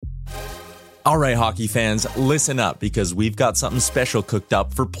All right, hockey fans, listen up because we've got something special cooked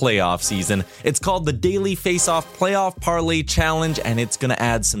up for playoff season. It's called the Daily Face-Off Playoff Parlay Challenge, and it's going to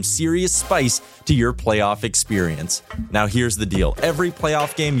add some serious spice to your playoff experience. Now, here's the deal. Every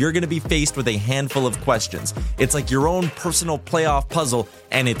playoff game, you're going to be faced with a handful of questions. It's like your own personal playoff puzzle,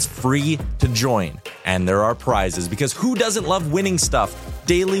 and it's free to join. And there are prizes, because who doesn't love winning stuff?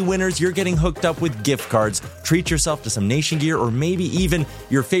 Daily winners, you're getting hooked up with gift cards. Treat yourself to some Nation gear or maybe even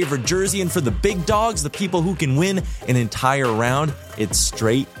your favorite jersey. And for the big dogs, the people who can win an entire round, it's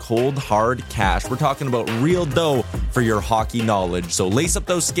straight, cold, hard cash. We're talking about real dough for your hockey knowledge. So lace up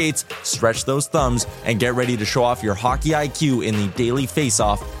those skates, stretch those thumbs, and get ready to show off your hockey IQ in the Daily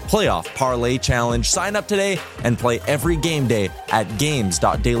Face-Off Playoff Parlay Challenge. Sign up today and play every game day at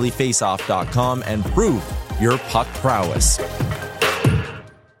games.dailyfaceoff.com and prove your puck prowess.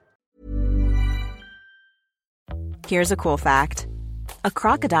 Here's a cool fact. A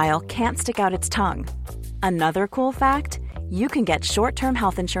crocodile can't stick out its tongue. Another cool fact, you can get short-term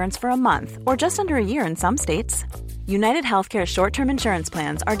health insurance for a month or just under a year in some states. United Healthcare short-term insurance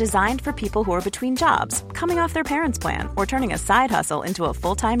plans are designed for people who are between jobs, coming off their parents' plan, or turning a side hustle into a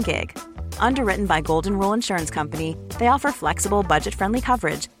full-time gig. Underwritten by Golden Rule Insurance Company, they offer flexible, budget-friendly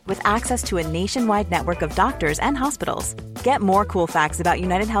coverage with access to a nationwide network of doctors and hospitals. Get more cool facts about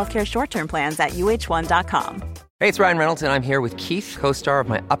United Healthcare short-term plans at uh1.com. Hey, it's Ryan Reynolds, and I'm here with Keith, co-star of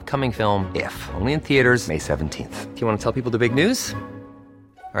my upcoming film, If, only in theaters May 17th. Do you want to tell people the big news?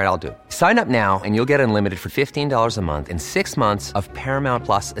 All right, I'll do it. Sign up now and you'll get unlimited for $15 a month and 6 months of Paramount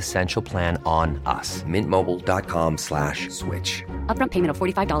Plus Essential Plan on us. MintMobile.com/switch. Upfront payment of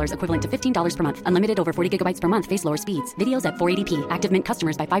 $45 equivalent to $15 per month. Unlimited over 40 gigabytes per month. Face lower speeds. Videos at 480p. Active Mint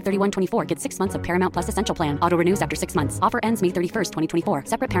customers by 531.24 get 6 months of Paramount Plus Essential Plan. Auto renews after 6 months. Offer ends May 31st, 2024.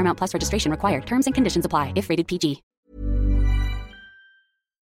 Separate Paramount Plus registration required. Terms and conditions apply if rated PG.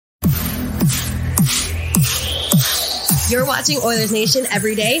 You're watching Oilers Nation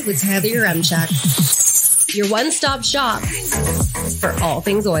every day with Tyler Yaremchuk, your one-stop shop for all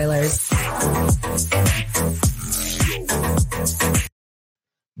things Oilers.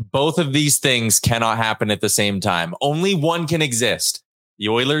 Both of these things cannot happen at the same time. Only one can exist. The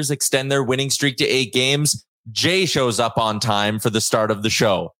Oilers extend their winning streak to 8 games. Jay shows up on time for the start of the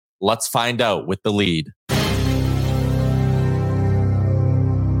show. Let's find out with the lead.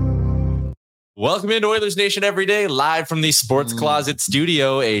 Welcome into Oilers Nation every day, live from the Sports Closet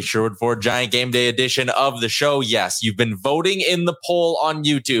studio, a Sherwood Ford Giant Game Day edition of the show. Yes, you've been voting in the poll on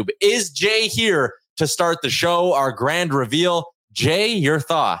YouTube. Is Jay here to start the show? Our grand reveal. Jay, your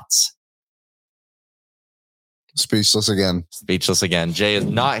thoughts? Speechless again. Speechless again. Jay is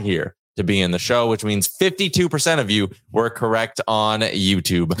not here to be in the show, which means 52% of you were correct on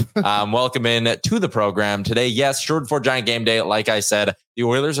YouTube. Welcome in to the program today. Yes, Sherwood Ford Giant Game Day. Like I said, the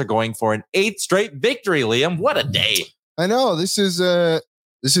Oilers are going for an 8th straight victory, Liam. What a day. I know. This is nice.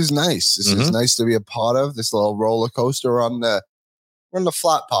 This is nice to be a part of this little roller coaster on the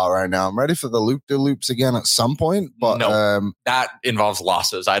flat part right now. I'm ready for the loop-de-loops again at some point, but no, that involves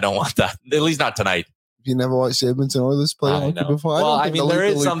losses. I don't want that. At least not tonight. You never watched the Edmonton Oilers play hockey before? Well, I mean, there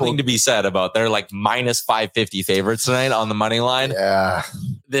is something to be said about they're like minus 550 favorites tonight on the money line. Yeah.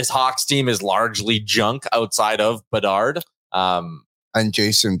 This Hawks team is largely junk outside of Bedard. And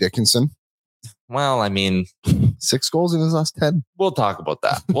Jason Dickinson. Well, I mean, 6 goals in his last 10. We'll talk about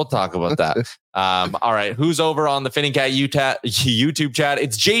that. All right. Who's over on the Finning Cat YouTube chat?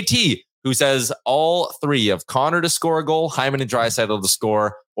 It's JT, who says all 3 of Connor to score a goal, Hyman and Draisaitl to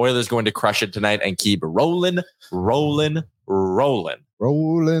score. Oilers going to crush it tonight and keep rolling. All right.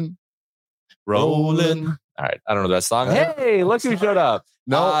 I don't know that song. Hey, look who showed up.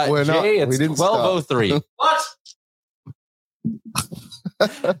 No, we're Jay, not. It's 12:03. What?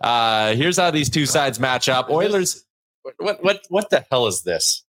 Here's how these two sides match up. Oilers. What the hell is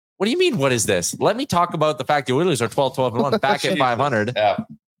this? What do you mean? What is this? Let me talk about the fact the Oilers are 12-12-1 back at 500. Yeah.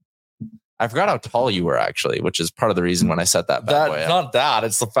 I forgot how tall you were, actually, which is part of the reason when I set that bad boy up. Not that.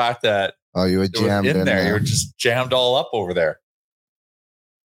 It's the fact that you were jammed in there. You were just jammed all up over there.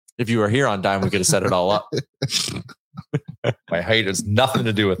 If you were here on time, we could have set it all up. My height has nothing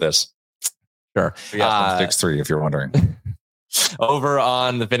to do with this. Sure. Yeah, 6'3", if you're wondering. Over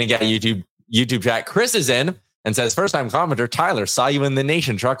on the Finning Cat YouTube chat, Chris is in and says, first-time commenter, Tyler, saw you in the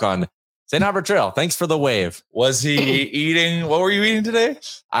Nation truck on St. Albert Trail. Thanks for the wave. Was he eating? What were you eating today?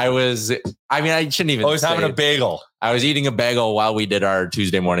 I shouldn't even. Oh, he's having a bagel. I was eating a bagel while we did our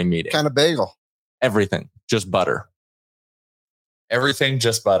Tuesday morning meeting. Kind of bagel? Everything. Just butter. Everything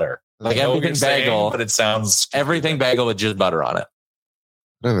just butter. Like everything bagel. But it sounds... Everything bagel with just butter on it.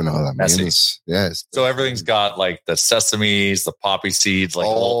 I don't even know what that Messy. means. Yes. So everything's got like the sesames, the poppy seeds, like a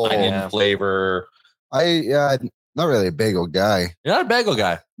little onion flavor. Not really a bagel guy. You're not a bagel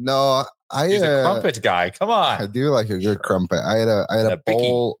guy. No, He's a crumpet guy. Come I on. do like a good crumpet. I had a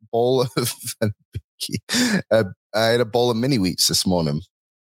bowl of I had a bowl of mini wheats this morning.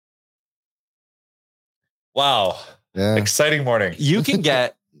 Wow. Yeah. Exciting morning. You can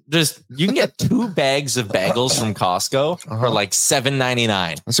get 2 bags of bagels from Costco for like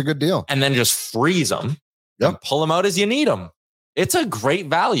 $7.99 That's a good deal. and then just freeze them and pull them out as you need them. It's a great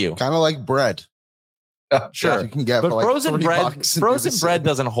value. Kind of like bread. Sure. You can get But for like frozen $3 bread, and do frozen the bread same.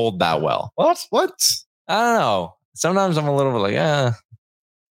 doesn't hold that well. What? I don't know. Sometimes I'm a little bit like,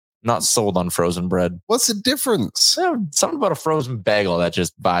 not sold on frozen bread. What's the difference? Something about a frozen bagel that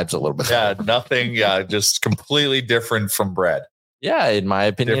just vibes a little bit. Yeah, nothing. Yeah, just completely different from bread. Yeah, in my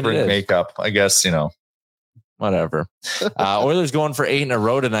opinion, it Different is. makeup. I guess, Whatever. Oilers going for 8 in a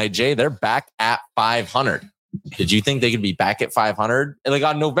row tonight. Jay, they're back at 500. Did you think they could be back at 500? Like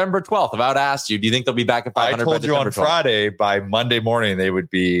on November 12th, if I would ask you, do you think they'll be back at 500? I told by you on December 12th? Friday, by Monday morning, they would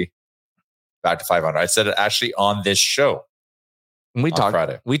be back to 500. I said it actually on this show. And we on talked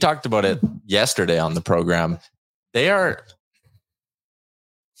Friday. We talked about it yesterday on the program. They are,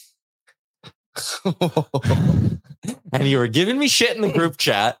 and you were giving me shit in the group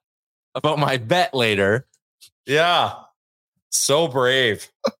chat about my bet later. Yeah. So brave.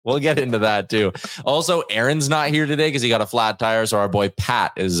 We'll get into that too. Also, Aaron's not here today because he got a flat tire. So our boy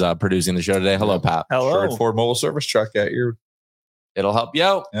Pat is producing the show today. Hello, Pat. Sherwood Ford Mobile Service Truck at your. It'll help you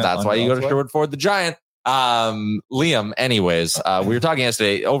out. Yeah, That's why you go to that's why. Sherwood Ford the Giant. Liam, anyways, we were talking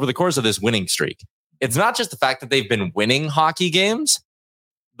yesterday over the course of this winning streak. It's not just the fact that they've been winning hockey games.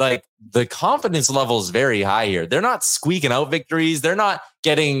 Like the confidence level is very high here. They're not squeaking out victories. They're not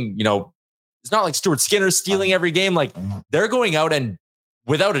getting, it's not like Stuart Skinner stealing every game. Like they're going out and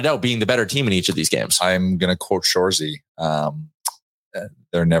without a doubt being the better team in each of these games. I'm going to quote Shorzy.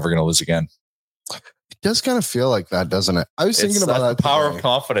 They're never going to lose again. It does kind of feel like that, doesn't it? I was thinking about that. The power today. of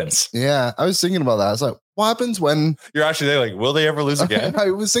confidence. Yeah, I was thinking about that. I was like, what happens when You're actually there like, will they ever lose again?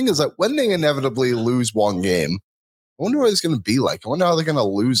 I was thinking, it's like when they inevitably lose one game, I wonder what it's going to be like. I wonder how they're going to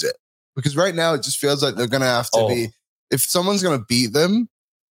lose it. Because right now it just feels like they're going to have to be, if someone's going to beat them,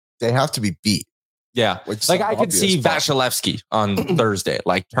 they have to be beat. Yeah. Which Like I could see obvious, but- Vasilevsky on Thursday,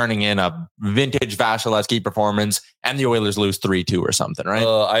 like turning in a vintage Vasilevsky performance and the Oilers lose 3-2 or something, right?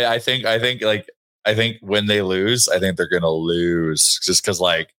 I think when they lose, I think they're going to lose just because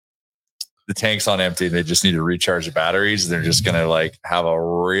like the tank's on empty. They just need to recharge the batteries. They're just going to like have a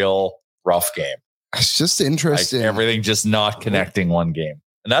real rough game. It's just Like interesting. everything just not connecting one game.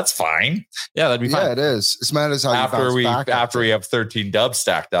 And that's fine. Yeah, that'd be fine. Yeah, it is. It matters how After you bounce back after we have 13 dubs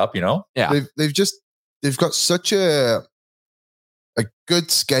stacked up, Yeah. they've got such a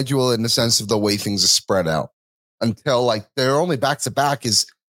good schedule in the sense of the way things are spread out until like they're only back to back is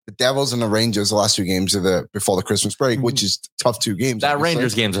the Devils and the Rangers the last 2 games of before the Christmas break, which is tough 2 games. That obviously.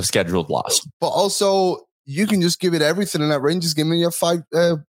 Rangers game's a scheduled loss. But also you can just give it everything in that Rangers game and you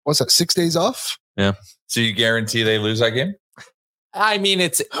have 6 days off. So you guarantee they lose that game? I mean,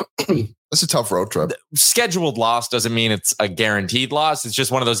 it's That's a tough road trip. scheduled loss doesn't mean it's a guaranteed loss. It's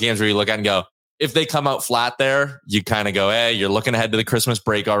just one of those games where you look at and go, if they come out flat there, you kind of go, hey, you're looking ahead to the Christmas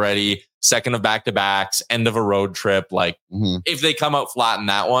break already, second of back-to-backs, end of a road trip. Like if they come out flat in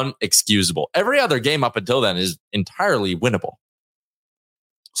that one, excusable. Every other game up until then is entirely winnable.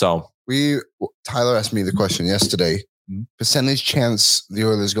 So Tyler asked me the question yesterday. Percentage chance the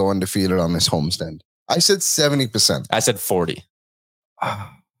Oilers go undefeated on this homestand. I said 70%. I said 40.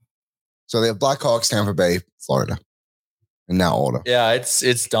 So they have Blackhawks, Tampa Bay, Florida, in that order. Yeah,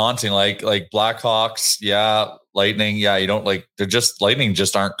 it's daunting. Like Blackhawks, yeah, Lightning, yeah, you don't like they're just Lightning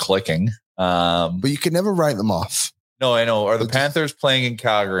just aren't clicking. But you can never write them off. No, I know. Are the Panthers playing in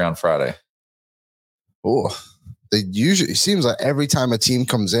Calgary on Friday? Oh, they usually, it seems like every time a team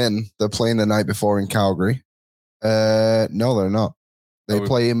comes in, they're playing the night before in Calgary. No, they're not. They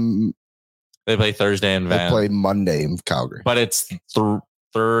play Thursday in They Van. play Monday in Calgary. But it's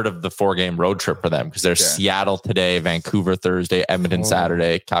third of the 4-game road trip for them because they're Seattle today, Vancouver Thursday, Edmonton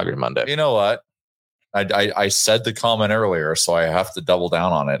Saturday, Calgary Monday. You know what? I said the comment earlier, so I have to double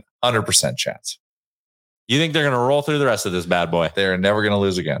down on it. 100% chance. You think they're going to roll through the rest of this bad boy? They're never going to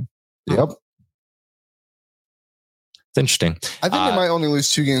lose again. Yep. It's interesting. I think they might only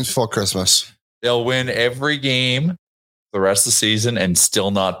lose 2 games before Christmas. They'll win every game the rest of the season and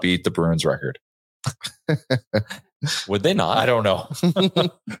still not beat the Bruins record. Would they not? I don't know.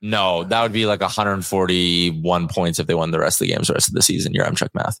 No, that would be like 141 points if they won the rest of the games the rest of the season. Your Amchuk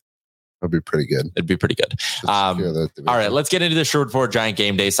math. That'd be pretty good. It'd be pretty good. All right, let's get into the Sherwood Ford Giant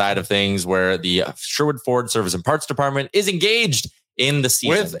Game Day side of things, where the Sherwood Ford Service and Parts Department is engaged in the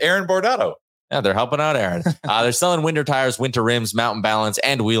season. With Aaron Bordato. Yeah, they're helping out Aaron. They're selling winter tires, winter rims, mountain balance,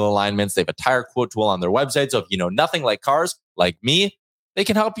 and wheel alignments. They have a tire quote tool on their website. So if you know nothing like cars, like me, they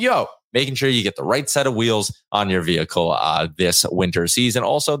can help you out, making sure you get the right set of wheels on your vehicle this winter season.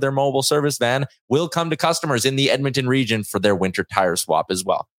 Also, their mobile service van will come to customers in the Edmonton region for their winter tire swap as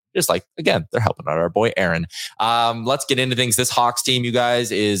well. Just like, again, they're helping out our boy Aaron. Let's get into things. This Hawks team, you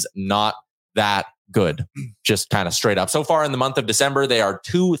guys, is not that good. Just kind of straight up. So far in the month of December, they are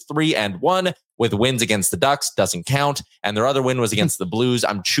 2-3-1 with wins against the Ducks. Doesn't count. And their other win was against the Blues.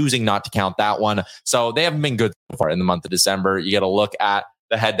 I'm choosing not to count that one. So they haven't been good so far in the month of December. You got to look at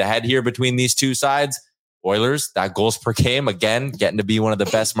the head-to-head here between these two sides. Oilers, that goals per game, again, getting to be one of the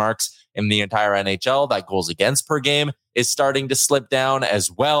best marks in the entire NHL. That goals against per game is starting to slip down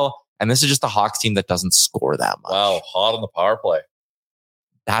as well. And this is just a Hawks team that doesn't score that much. Wow, hot on the power play.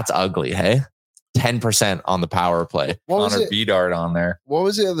 That's ugly, hey? 10% on the power play. Connor Bedard on there. What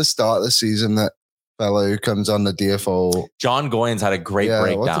was it at the start of the season, that fellow who comes on the DFO? John Goyens had a great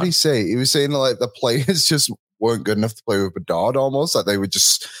breakdown. What did he say? He was saying like the players just weren't good enough to play with Bedard almost. Like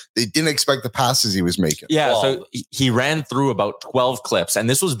they didn't expect the passes he was making. Yeah, so he ran through about 12 clips. And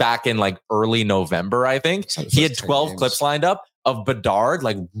this was back in like early November, I think. He had 12 clips lined up of Bedard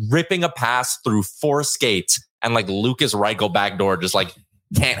like ripping a pass through 4 skates and like Lucas Reichel backdoor just like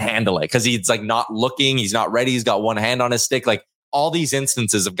can't handle it because he's like not looking. He's not ready. He's got one hand on his stick. Like all these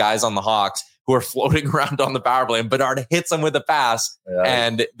instances of guys on the Hawks who are floating around on the power play and Bedard hits them with a pass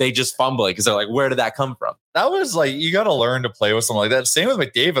and they just fumble it because they're like, where did that come from? That was like, you got to learn to play with something like that. Same with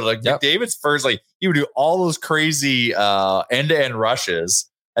McDavid. Like McDavid's first, like he would do all those crazy end-to-end rushes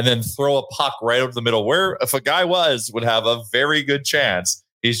and then throw a puck right over the middle where if a guy would have a very good chance.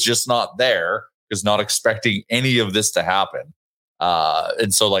 He's just not there because not expecting any of this to happen.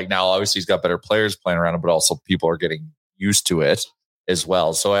 And so like now obviously he's got better players playing around him, but also people are getting used to it as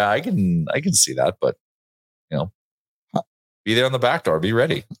well. So I can see that, but you know, be there on the back door, be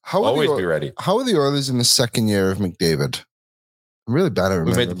ready. Always be ready. How are the Oilers in the second year of McDavid? I'm really bad at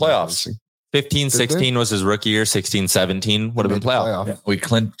remembering. We made the playoffs. 15-16 was his rookie year. 16-17 would have been playoff. Yeah. We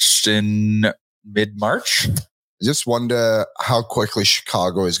clinched in mid-March. I just wonder how quickly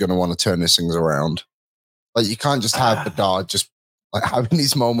Chicago is going to want to turn these things around. Like you can't just have Bedard just like having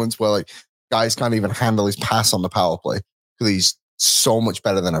these moments where like guys can't even handle his pass on the power play because he's so much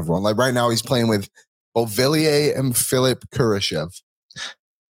better than everyone. Like right now he's playing with Beauvillier and Philip Kurashev.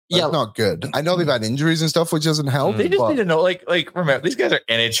 That's not good. I know they've had injuries and stuff, which doesn't help. They just need to know, like remember, these guys are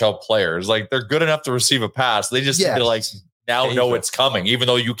NHL players. Like they're good enough to receive a pass. They just need to like now know it's coming, even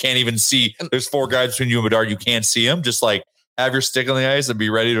though you can't even see. There's 4 guys between you and Bedard. You can't see him. Just like have your stick on the ice and be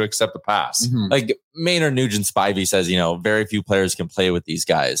ready to accept the pass. Mm-hmm. Like Maynard Nugent-Spivey says, very few players can play with these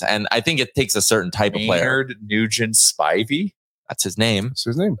guys. And I think it takes a certain type of player. Maynard Nugent-Spivey? That's his name. That's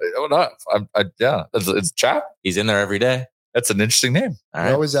his name. Oh, no. Yeah. It's Chap. He's in there every day. That's an interesting name. All right.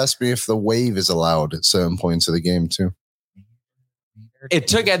 They always ask me if the wave is allowed at certain points of the game too. It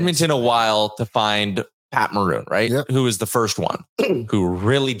took Edmonton a while to find Pat Maroon, right? Yep. Who was the first one who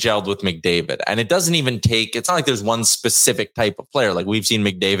really gelled with McDavid. And it doesn't even take, it's not like there's one specific type of player. Like we've seen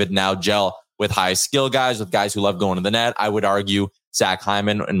McDavid now gel with high skill guys, with guys who love going to the net. I would argue Zach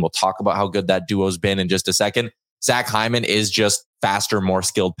Hyman, and we'll talk about how good that duo's been in just a second. Zach Hyman is just faster, more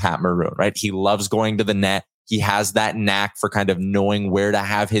skilled Pat Maroon, right? He loves going to the net. He has that knack for kind of knowing where to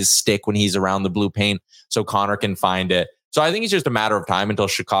have his stick when he's around the blue paint so Connor can find it. So I think it's just a matter of time until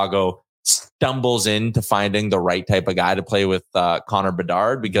Chicago stumbles into finding the right type of guy to play with Connor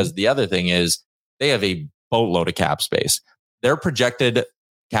Bedard, because the other thing is they have a boatload of cap space. Their projected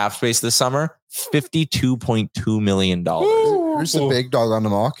cap space this summer, $52.2 million. Who's the big dog on the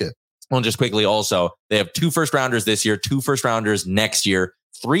market? Well, just quickly also, they have 2 first rounders this year, 2 first rounders next year,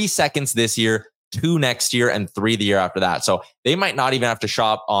 3 seconds this year, 2 next year, and 3 the year after that. So they might not even have to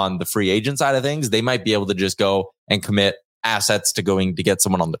shop on the free agent side of things. They might be able to just go and commit assets to going to get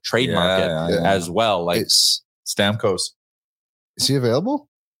someone on the trade market as well. Like it's Stamkos. Is he available?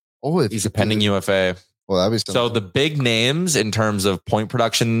 Oh, he's a pending UFA. Well, that'd be something. So the big names in terms of point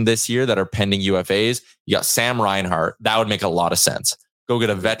production this year that are pending UFAs, you got Sam Reinhart. That would make a lot of sense. Go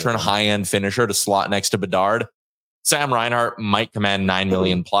get a veteran high-end finisher to slot next to Bedard. Sam Reinhart might command $9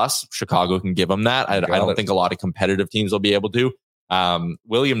 million plus. Chicago can give him that. I don't think a lot of competitive teams will be able to.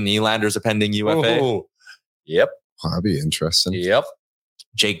 William Nylander's a pending UFA. Oh, yep. That'd be interesting. Yep.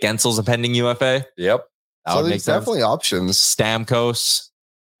 Jake Gensel's a pending UFA. Yep. That so would there's make sense. Definitely options. Stamkos,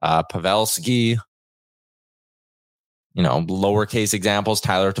 Pavelski. lowercase examples,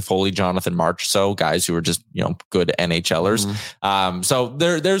 Tyler Toffoli, Jonathan Marchessault, guys who are just, good NHLers. So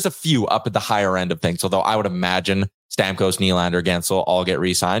there's a few up at the higher end of things, although I would imagine Stamkos, Nylander, Gensel all get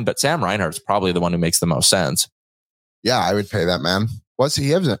re-signed, but Sam Reinhart's probably the one who makes the most sense. Yeah, I would pay that man. What's he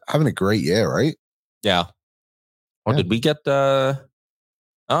having a great year, right? Yeah. Or did we get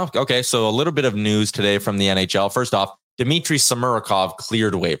Oh, okay. So a little bit of news today from the NHL. First off, Dmitry Samorukov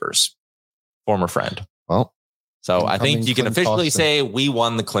cleared waivers. Former friend. Well, so I think you can officially say we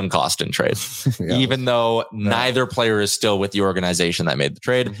won the Klim Kostin trade, even though neither player is still with the organization that made the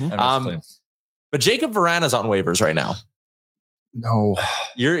trade. But Jacob Vrana's on waivers right now. No,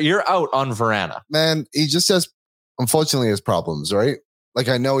 you're out on Vrana. Man, he just unfortunately has problems, right? Like,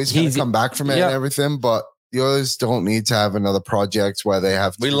 I know he's going to come back from it and everything, but the others don't need to have another project where they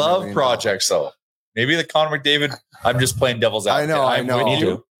have. We love projects, though. Maybe the Connor McDavid. I'm just playing devil's advocate. I know. With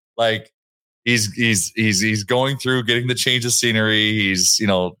you. Like, he's going through, getting the change of scenery. He's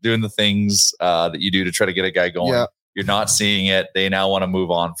doing the things that you do to try to get a guy going. Yeah. You're not seeing it. They now want to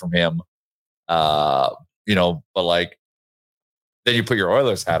move on from him. But like, then you put your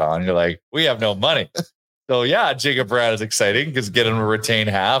Oilers hat on. And you're like, we have no money. So yeah, Jacob Vrana is exciting because get him to retain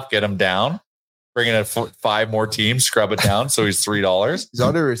half, get him down, bring in 5 more teams, scrub it down. So he's $3. He's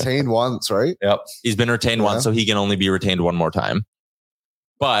already retained once, right? Yep. He's been retained once, so he can only be retained one more time.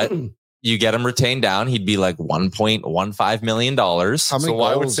 But you get him retained down, he'd be like $1.15 million. So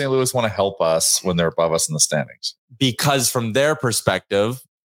why would St. Louis want to help us when they're above us in the standings? Because from their perspective,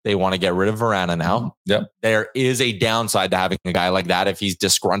 they want to get rid of Vrana now. Yep. There is a downside to having a guy like that if he's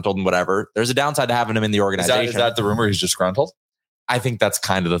disgruntled and whatever. There's a downside to having him in the organization. Is that the rumor? He's disgruntled? I think that's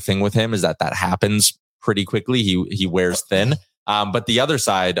kind of the thing with him, is that happens pretty quickly. He wears thin. But the other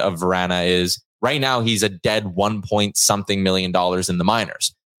side of Vrana is right now he's a dead $1.something million in the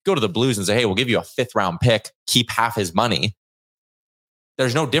minors. Go to the Blues and say, hey, we'll give you a 5th round pick, keep half his money.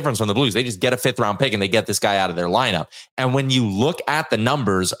 There's no difference from the Blues. They just get a 5th round pick and they get this guy out of their lineup. And when you look at the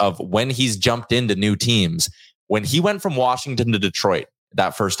numbers of when he's jumped into new teams, when he went from Washington to Detroit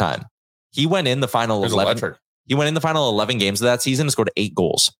that first time, he went in the final 11. He went in the final 11 games of that season and scored 8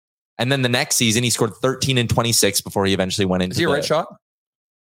 goals. And then the next season, he scored 13 and 26 before he eventually went into. Is he a right shot?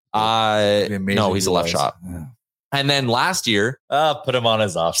 No, he's a left shot. Yeah. And then last year, put him on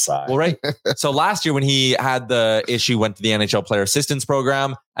his offside. Well, right. So last year when he had the issue, went to the NHL Player Assistance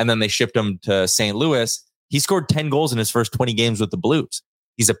Program, and then they shipped him to St. Louis. He scored 10 goals in his first 20 games with the Blues.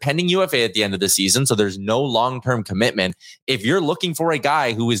 He's a pending UFA at the end of the season, so there's no long-term commitment. If you're looking for a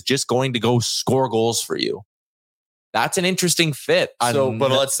guy who is just going to go score goals for you, that's an interesting fit. So,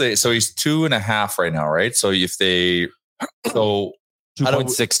 but let's say, so he's 2.5 right now, right? So if they, so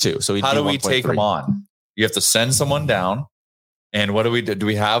 2.62. So how do we take him on? You have to send someone down. And what do we do? Do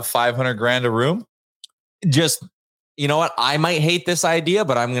we have $500,000 a room? Just, you know what? I might hate this idea,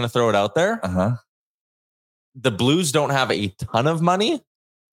 but I'm going to throw it out there. The Blues don't have a ton of money,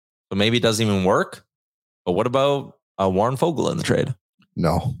 so maybe it doesn't even work. But what about Warren Foegele in the trade?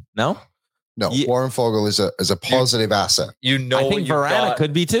 No. Warren Foegele is a positive asset. You know, I think Vrana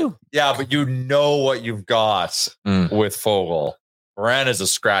could be too. Yeah, but you know what you've got with Foegele. Vrana is a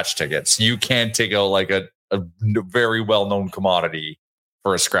scratch ticket, so you can't take like a very well-known commodity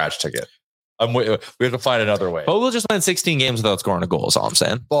for a scratch ticket. We have to find another way. Foegele just went 16 games without scoring a goal, is all I'm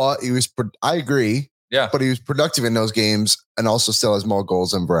saying. But he was, I agree. Yeah. But he was productive in those games and also still has more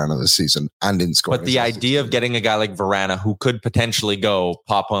goals than Vrana this season and didn't score. But the idea of getting a guy like Vrana who could potentially go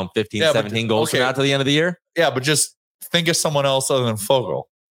pop home 15, 17 goals from now to the end of the year. Yeah, but just think of someone else other than Foegele.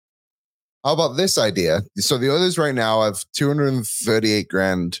 How about this idea? So the others right now have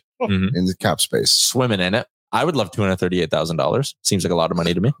 $238,000 in the cap space. Swimming in it. I would love $238,000. Seems like a lot of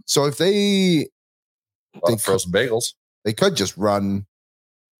money to me. So if they frozen bagels, they could just run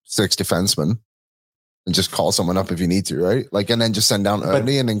 6 defensemen and just call someone up if you need to, right? Like, and then just send down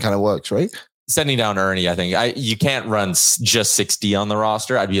Ernie and then kind of works, right? Sending down Ernie, I think you can't run just 6D on the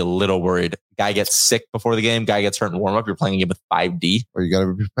roster. I'd be a little worried. Guy gets sick before the game. Guy gets hurt in warm up. You're playing a game with 5D. Or you got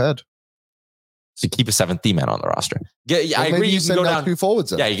to be prepared. So keep a 7th man on the roster. Yeah, I agree. You can go down 2 forwards.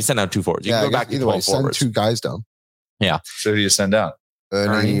 Then. Yeah, you can send down 2 forwards. You can go back to 12 forwards. Send 2 guys down. Yeah. So who do you send down?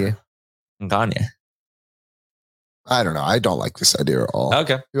 Ernie and Gagne. I don't know. I don't like this idea at all.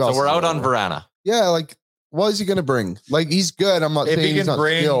 Okay. So we're out on Vrana. Yeah, like, what is he going to bring? Like, he's good. I'm not saying he's not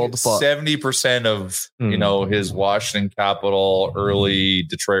skilled, but 70% of his Washington Capital early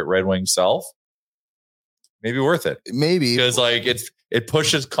Detroit Red Wing self, maybe worth it. Maybe because like it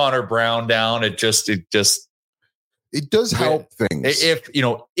pushes Connor Brown down. It does help things.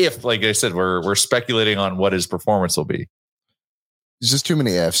 If like I said, we're speculating on what his performance will be. There's just too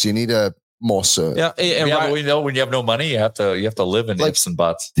many ifs. You need a more certain. Yeah, and But we know when you have no money, you have to live in ifs and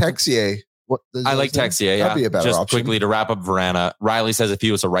buts. Texier. I like Texier. Yeah, That'd be a better just option. quickly to wrap up Vrana. Riley says if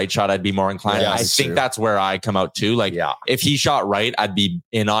he was a right shot, I'd be more inclined. Yeah, I that's think true. that's where I come out too. Like, if he shot right, I'd be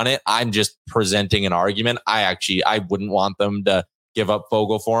in on it. I'm just presenting an argument. I wouldn't want them to give up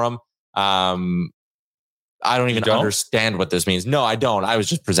Fogel for him. I don't even understand what this means. No, I don't. I was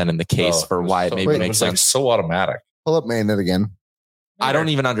just presenting the case for why it maybe makes sense. Like so automatic. Pull up Maynard again. I don't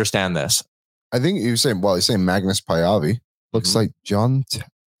even understand this. I think you're saying Magnus Paiavi. Looks like John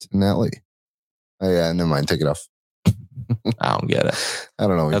Tonelli. Oh, yeah, never mind. Take it off. I don't get it. I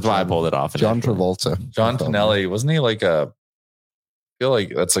don't know. That's why I pulled it off. John Travolta. John Tonelli. Wasn't he like I feel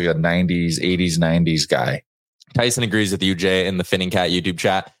like that's like a 90s, 80s, 90s guy. Tyson agrees with you, Jay, in the Finning Cat YouTube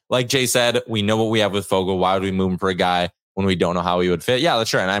chat. Like Jay said, we know what we have with Fogel. Why would we move him for a guy when we don't know how he would fit? Yeah,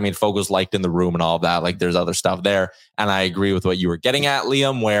 that's right. And I mean, Fogel's liked in the room and all of that. Like there's other stuff there. And I agree with what you were getting at,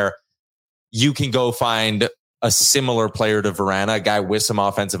 Liam, where you can go find a similar player to Vrana, a guy with some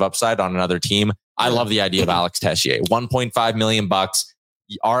offensive upside on another team. I love the idea of Alex Tessier. $1.5 million,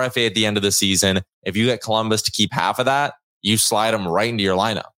 RFA at the end of the season. If you get Columbus to keep half of that, you slide them right into your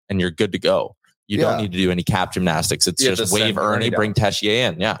lineup and you're good to go. You don't need to do any cap gymnastics. It's just waive Ernie, bring Tessier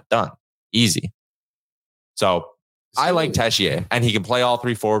in. Yeah, done. Easy. So I like Tessier, and he can play all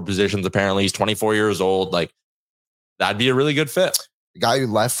 3 forward positions. Apparently, he's 24 years old. Like that'd be a really good fit. The guy who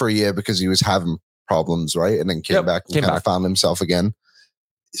left for a year because he was having problems, right? And then came back and kind of found himself again.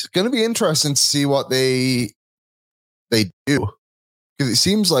 It's going to be interesting to see what they do. Because it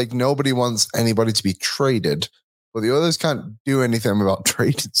seems like nobody wants anybody to be traded, but the others can't do anything about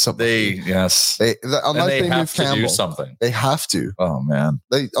trading something. Unless they have move to Campbell. do something. They have to. Oh, man.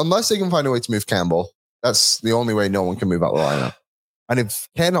 Unless they can find a way to move Campbell, that's the only way no one can move out the lineup. And if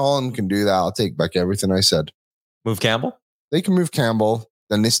Ken Holland can do that, I'll take back everything I said. Move Campbell? They can move Campbell,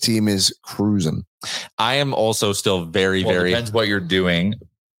 then this team is cruising. I am also still very depends what you're doing,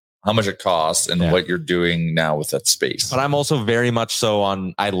 how much it costs, and what you're doing now with that space. But I'm also very much so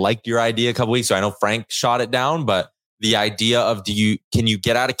on. I liked your idea a couple weeks ago. I know Frank shot it down, but the idea of can you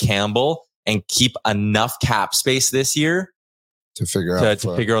get out of Campbell and keep enough cap space this year to figure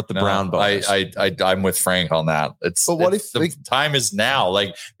out the Brown bonus? I'm with Frank on that. But what if the time is now?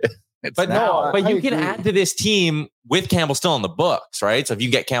 Like. But you can add to this team with Campbell still on the books, right? So if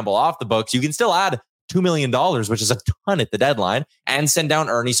you get Campbell off the books, you can still add $2 million, which is a ton at the deadline, and send down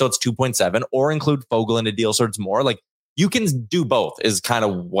Ernie, so it's 2.7, or include Fogel in a deal, so it's more. Like you can do both, is kind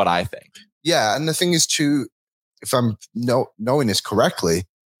of what I think. Yeah, and the thing is too, if I'm knowing this correctly,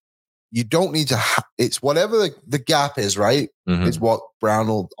 you don't need to. It's whatever the gap is, right? Mm-hmm. Is what Brown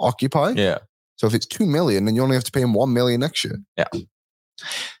will occupy. Yeah. So if it's $2 million, then you only have to pay him $1 million next year. Yeah.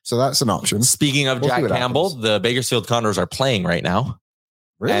 So that's an option. Speaking of Jack Campbell, the Bakersfield Condors are playing right now.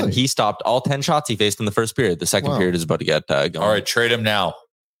 Really? And he stopped all 10 shots he faced in the first period. The second period is about to get going. All right, trade him now.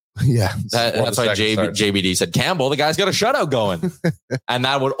 Yeah. That's why JBD said, Campbell, the guy's got a shutout going. And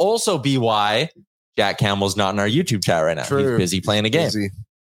that would also be why Jack Campbell's not in our YouTube chat right now. True. He's busy playing a game.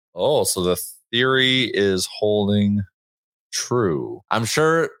 Oh, so the theory is holding true. I'm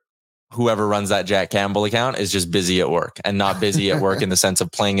sure whoever runs that Jack Campbell account is just busy at work, and not busy at work in the sense of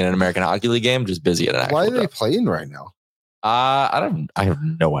playing in an American Hockey League game, just busy at an actual Why are they job. playing right now? I have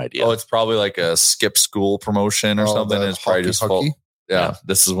no idea. Oh, it's probably like a skip school promotion or something. It's probably just full. Yeah.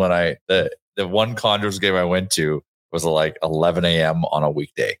 This is when the one Condors game I went to was like 11 a.m. on a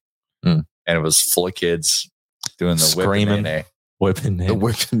weekday. And it was full of kids doing the screaming, whipping.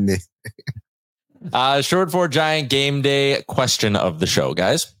 Short for Giant game day question of the show,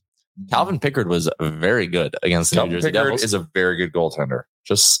 guys. Calvin Pickard was very good against the New Jersey Devils. Pickard is a very good goaltender.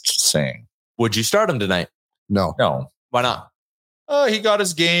 Just saying. Would you start him tonight? No. Why not? He got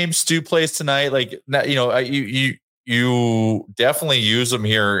his game. Stu plays tonight. Like, you know, you definitely use him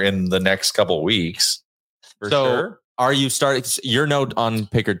here in the next couple of weeks. For sure. Are you starting your note on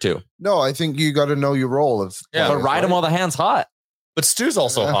Pickard too? No, I think you got to know your role of. Yeah, but ride him while the hand's hot. But Stu's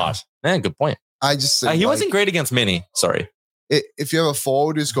also hot. Man, good point. I just he wasn't great against Minnie. Sorry. If you have a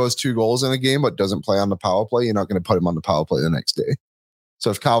forward who scores 2 goals in a game but doesn't play on the power play, you're not going to put him on the power play the next day. So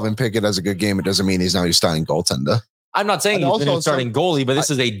if Calvin Pickard has a good game, it doesn't mean he's now your starting goaltender. I'm not saying he's been starting goalie, but this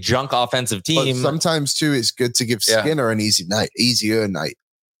is a junk offensive team. But sometimes too, it's good to give Skinner an easier night.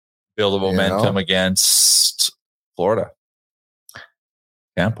 Build a momentum against Florida.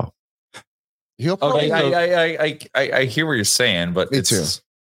 Tampa. I hear what you're saying, but Me too.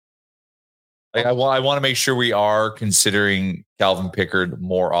 I want to make sure we are considering Calvin Pickard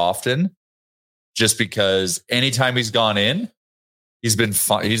more often, just because anytime he's gone in, he's been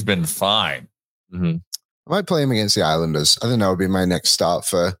fine. Mm-hmm. I might play him against the Islanders. I think that would be my next start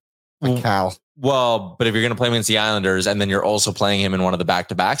for Cal. Well, but if you're going to play him against the Islanders and then you're also playing him in one of the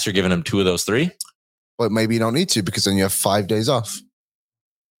back-to-backs, you're giving him 2 of those 3. But maybe you don't need to because then you have 5 days off.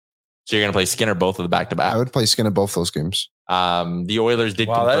 So you're going to play Skinner both of the back-to-back. I would play Skinner both those games. The Oilers did.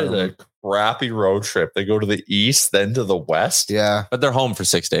 Wow, that is confirm, a crappy road trip. They go to the east, then to the west. Yeah. but they're home for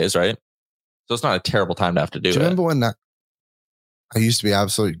 6 days, right? So it's not a terrible time to have to do Do you it. remember when that? I used to be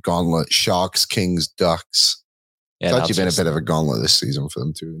absolute gauntlet. Sharks, Kings, Ducks. Yeah, It's now actually been a just- bit of a gauntlet this season for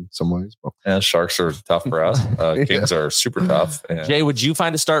them too, in some ways. But Yeah, Sharks are tough for us. Kings are super tough. Yeah. Jay, would you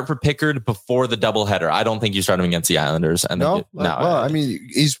find a start for Pickard before the doubleheader? I don't think you start him against the Islanders. And no, then well, I mean,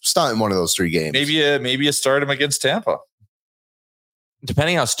 he's starting one of those 3 games. Maybe you start him against Tampa.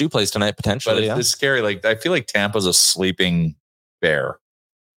 depending how Stu plays tonight, But potentially. it's scary. Like I feel like Tampa's a sleeping bear.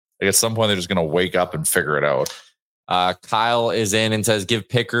 Like at some point they're just going to wake up and figure it out. Kyle is in and says, give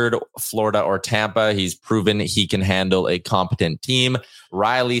Pickard, Florida or Tampa. He's proven he can handle a competent team.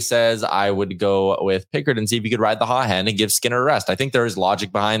 Riley says, I would go with Pickard and see if he could ride the hot hand and give Skinner a rest. I think there is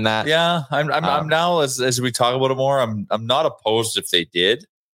logic behind that. Yeah, I'm now as we talk about it more. I'm not opposed if they did.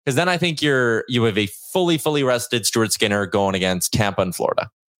 Because then I think you have a fully rested Stuart Skinner going against Tampa and Florida.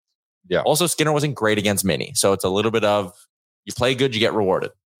 Yeah. Also, Skinner wasn't great against Minnie. So it's a little bit of you play good, you get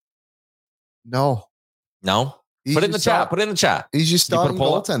rewarded. No. He's Put it in the just chat. Put it in the chat. He's your You put a starting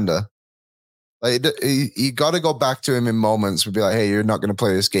poll up? goaltender. Like you got to go back to him in moments. We'd be like, hey, you're not going to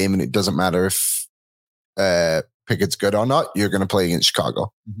play this game, and it doesn't matter if Pickett's good or not. You're going to play against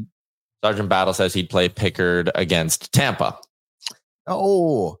Chicago. Sergeant Battle says he'd play Pickard against Tampa.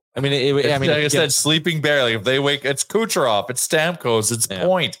 Oh, I mean, Like I said, sleeping bear. Like if they wake, it's Kucherov, it's Stamkos, it's Yeah.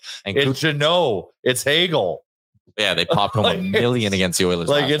 Point, and it's Janot, it's Hagel. yeah, they popped home Like, $1 million against the Oilers.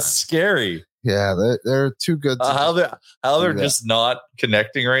 Like last it's scary. yeah, they're too good. To How they're do that. just not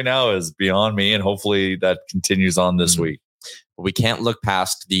connecting right now is beyond me, and hopefully that continues on this Mhm. week. But we can't look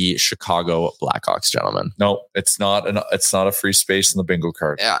past the Chicago Blackhawks, gentlemen. No, it's not a free space in the bingo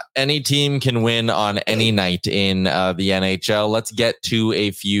card. Yeah, any team can win on any night in the NHL. Let's get to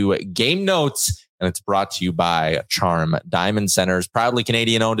a few game notes, and it's brought to you by Charm Diamond Centers, proudly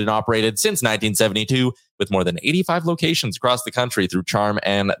Canadian owned and operated since 1972, with more than 85 locations across the country through Charm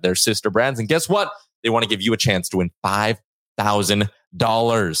and their sister brands. And guess what? They want to give you a chance to win $5,000,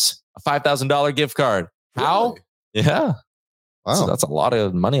 a $5,000 gift card. How? Really? Yeah. Wow, So that's a lot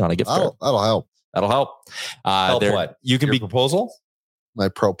of money on a gift card. that'll help. That'll help. Help what? You can Your be proposal? My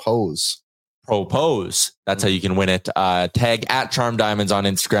propose. propose. That's how you can win it. Tag at Charm Diamonds on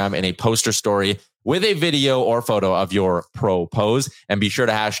Instagram in a poster story with a video or photo of your propose, and be sure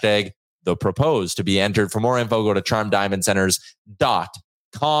to hashtag the propose to be entered. For more info, go to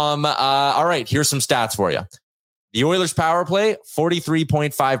charmdiamondcenters.com. All right, here's some stats for you. The Oilers power play,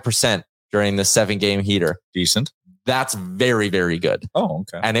 43.5% during the 7-game heater. Decent. That's very, very good. Oh,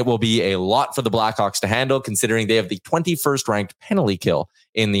 okay. And it will be a lot for the Blackhawks to handle, considering they have the 21st ranked penalty kill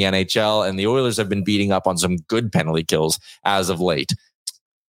in the NHL. And the Oilers have been beating up on some good penalty kills as of late.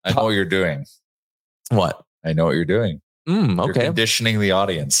 I know what you're doing. What? I know what you're doing. You're Okay. conditioning the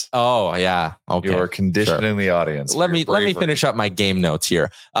audience. Oh, yeah. Okay. You are conditioning the audience. Let me Bravery. finish up my game notes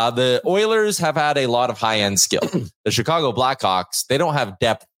here. The Oilers have had a lot of high-end skill. The Chicago Blackhawks, they don't have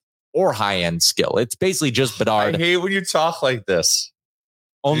depth or high-end skill. It's basically just I Bedard. hate when you talk like this.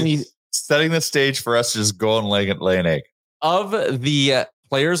 Only You're setting the stage for us to just go and lay an egg. of the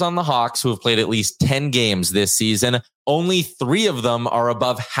players on the Hawks who have played at least 10 games this season, only 3 of them are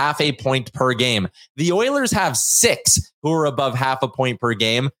above half a point per game. The Oilers have 6 who are above half a point per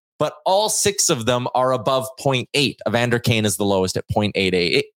game, but all 6 of them are above 0.8. Evander Kane is the lowest at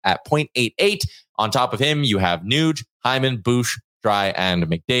 0.88. At 0.88. On top of him, you have Nuge, Hyman, Bush, Dry, and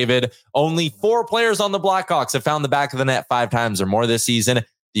McDavid. Only 4 players on the Blackhawks have found the back of the net 5 times or more this season.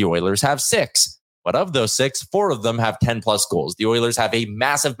 The Oilers have 6. But of those 6, 4 of them have 10 plus goals. The Oilers have a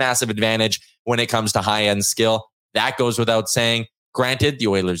massive advantage when it comes to high-end skill. That goes without saying. Granted, the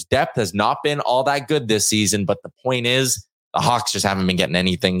Oilers' depth has not been all that good this season, but the point is the Hawks just haven't been getting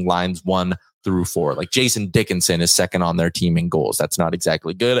anything lines 1 through 4. Like Jason Dickinson is second on their team in goals. That's not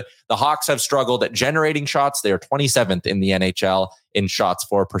exactly good. The Hawks have struggled at generating shots. They are 27th in the NHL in shots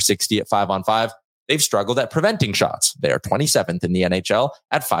for per 60 at 5-on-5. They've struggled at preventing shots. They are 27th in the NHL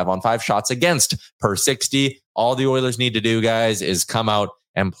at 5-on-5 shots against per 60. All the Oilers need to do, guys, is come out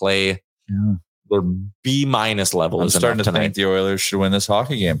and play their B- level. I'm is starting enough to tonight. think the Oilers should win this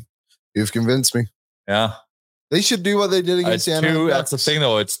hockey game. You've convinced me. Yeah. They should do what they did It's against the Anaheim too, that's the Ducks. thing,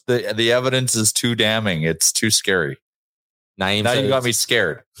 though. It's the evidence is too damning. It's too scary. Naeem Now says, you got me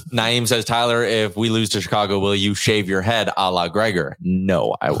scared. Naeem says, Tyler, if we lose to Chicago, will you shave your head a la Gregor?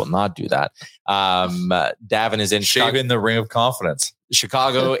 No, I will not do that. Davin is in Chicago. Shaving the ring of confidence.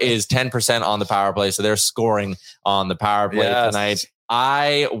 Chicago is 10% on the power play, so they're scoring on the power play tonight.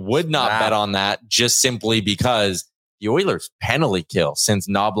 I would not bet on that just simply because the Oilers' penalty kill since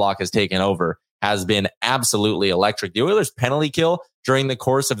Knobloch has taken over has been absolutely electric. The Oilers' penalty kill during the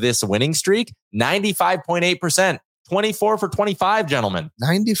course of this winning streak, 95.8%, 24 for 25, gentlemen.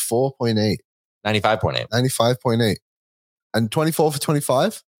 94.8. 95.8. 95.8. And 24 for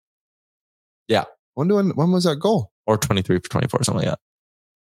 25? Yeah. Wonder when was that goal? Or 23 for 24, something like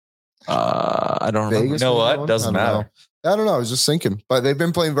that. I don't remember. You know what? Doesn't matter. I don't know. I was just thinking. But they've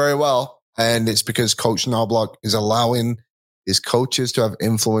been playing very well. And it's because Coach Knobloch is allowing his coaches to have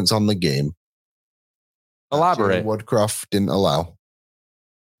influence on the game. Elaborate. Woodcroft didn't allow.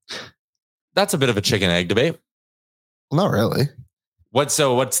 That's a bit of a chicken egg debate. Well, not really. What's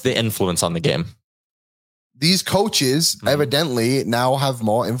the influence on the game? These coaches evidently now have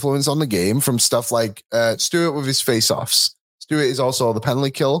more influence on the game from stuff like Stewart with his face-offs. Stewart is also the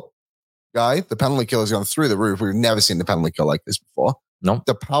penalty kill guy. The penalty kill has gone through the roof. We've never seen the penalty kill like this before. No.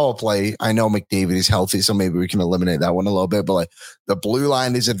 The power play, I know McDavid is healthy, so maybe we can eliminate that one a little bit, but like the blue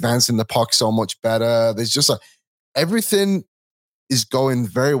line is advancing the puck so much better. There's just everything is going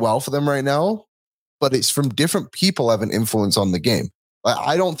very well for them right now, but it's from different people having influence on the game. Like,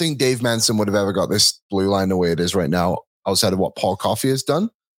 I don't think Dave Manson would have ever got this blue line the way it is right now outside of what Paul Coffey has done.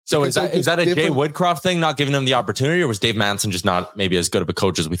 So is that a Jay Woodcroft thing, not giving him the opportunity, or was Dave Manson just not maybe as good of a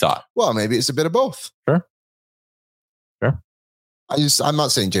coach as we thought? Well, maybe it's a bit of both. Sure. I'm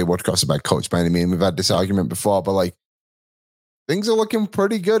not saying Jay Woodcroft's a bad coach by any means. We've had this argument before, but like things are looking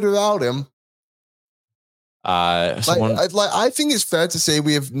pretty good without him. I think it's fair to say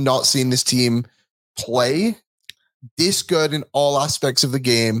we have not seen this team play this good in all aspects of the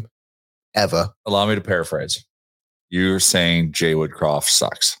game ever. Allow me to paraphrase. You're saying Jay Woodcroft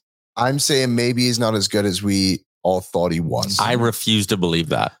sucks. I'm saying maybe he's not as good as we all thought he was. I refuse to believe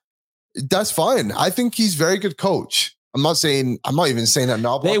that. That's fine. I think he's a very good coach. I'm not even saying that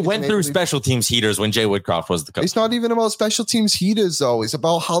Knobloch. They went through special teams heaters when Jay Woodcroft was the coach. It's not even about special teams heaters, though. It's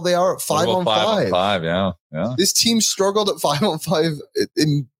about how they are at 5-on-5. Yeah. This team struggled at 5-on-5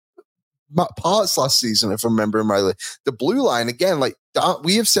 in parts last season, if I'm remembering rightly. The blue line, again, like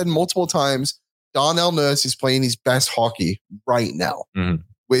we have said multiple times, Darnell Nurse is playing his best hockey right now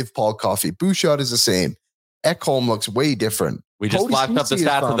with Paul Coffey. Bouchard is the same. Ekholm looks way different. We just flashed up the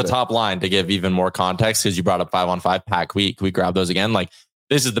stats of the top line to give even more context because you brought up 5-on-5. Pat, can we grab those again? Like,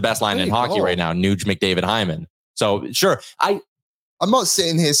 this is the best line in hockey right now. Nuge, McDavid, Hyman. So, sure. I'm not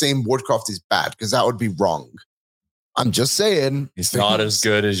sitting here saying Woodcroft is bad because that would be wrong. I'm just saying. He's not as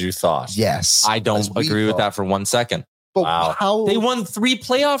good as you thought. Yes. I don't agree with that for 1 second. But wow. They won 3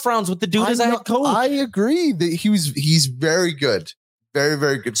 playoff rounds with the dude as a head coach. I agree that he's very good. Very,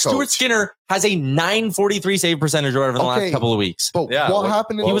 very good coach. Stuart Skinner has a 943 save percentage over the last couple of weeks. But what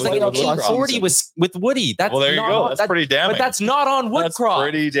happened? He was like 840 with Woody. That's there you go. That's pretty damning. But that's not on Woodcroft. That's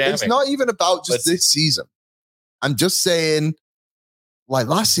pretty damning. It's not even about just this season. I'm just saying, like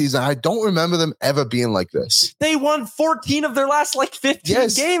last season, I don't remember them ever being like this. They won 14 of their last 15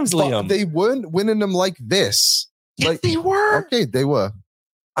 games, Liam. They weren't winning them like this. Yes, they were. Okay, they were.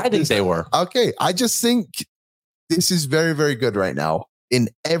 I think they were. Okay, I just think this is very, very good right now in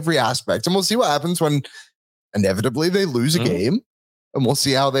every aspect. And we'll see what happens when inevitably they lose a game, and we'll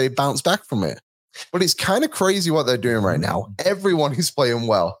see how they bounce back from it. But it's kind of crazy what they're doing right now. Everyone is playing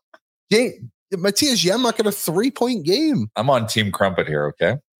well. Matthias Janmark had a 3-point game. I'm on Team Crumpet here,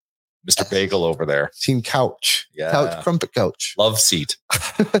 okay? Mr. Bagel over there. Team Couch. Yeah. Couch, Crumpet Couch. Love seat.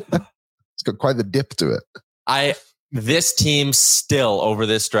 It's got quite the dip to it. This team still over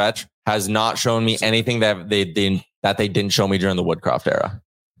this stretch has not shown me anything that they didn't show me during the Woodcroft era.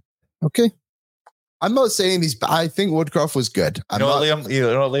 Okay. I'm not saying I think Woodcroft was good. You know what,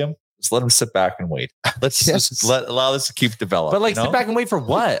 Liam? Just let him sit back and wait. Let's just allow this to keep developing. But sit back and wait for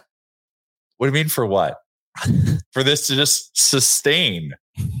what? What do you mean for what? For this to just sustain.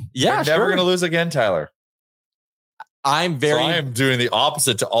 Yeah, They're never going to lose again, Tyler. I am doing the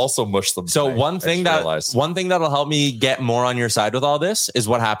opposite to also mush them. So one thing that'll help me get more on your side with all this is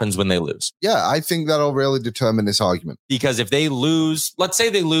what happens when they lose. Yeah, I think that'll really determine this argument. Because if they lose, let's say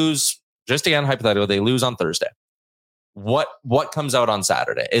they lose, just again, hypothetical, they lose on Thursday. What comes out on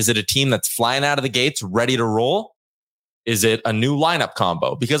Saturday? Is it a team that's flying out of the gates, ready to roll? Is it a new lineup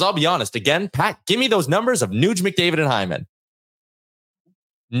combo? Because I'll be honest, again, Pat, give me those numbers of Nuge, McDavid, and Hyman.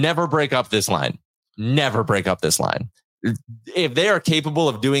 Never break up this line. Never break up this line. If they are capable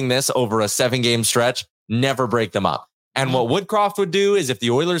of doing this over a 7-game stretch, never break them up. And what Woodcroft would do is if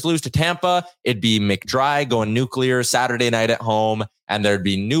the Oilers lose to Tampa, it'd be McDry going nuclear Saturday night at home, and there'd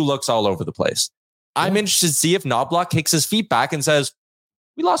be new looks all over the place. I'm interested to see if Knobloch kicks his feet back and says,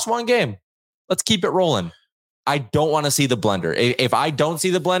 we lost one game. Let's keep it rolling. I don't want to see the blender. If I don't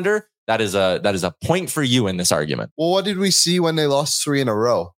see the blender, that is a point for you in this argument. Well, what did we see when they lost 3 in a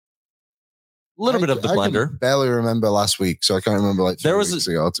row? A little bit of the blender. I can barely remember last week, so I can't remember like 2 weeks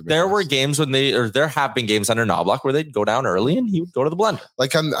ago. There were games when there have been games under Knobloch where they'd go down early and he would go to the blender.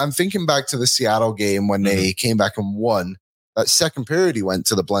 Like I'm thinking back to the Seattle game when they came back and won. That second period, he went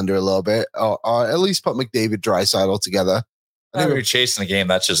to the blender a little bit, or at least put McDavid, Draisaitl together. They were chasing the game.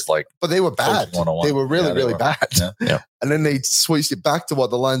 That's just like, but they were bad. They were really bad. Yeah. And then they switched it back to what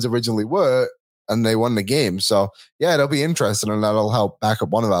the lines originally were, and they won the game. So yeah, it'll be interesting, and that'll help back up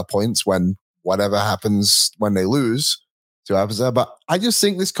one of our points when whatever happens when they lose. See what happens there. But I just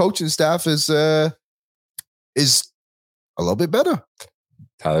think this coaching staff is a little bit better.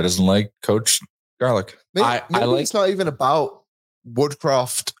 Tyler doesn't like Coach Garlick. Maybe it's not even about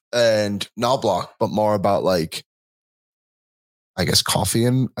Woodcroft and Knobloch, but more about like, I guess, Coffey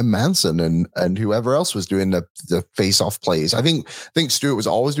and Manson and whoever else was doing the face-off plays. I think Stuart was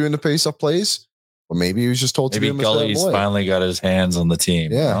always doing the face-off plays, or maybe he was just told to do them. Maybe Gully's finally got his hands on the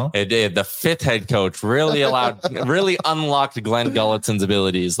team. Yeah, you know? It did. The fifth head coach really unlocked Glenn Gullettson's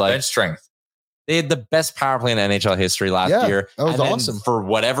abilities. Like bench strength. They had the best power play in NHL history last year. That was awesome. For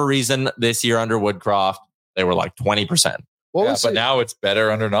whatever reason, this year under Woodcroft, they were like 20%. But now it's better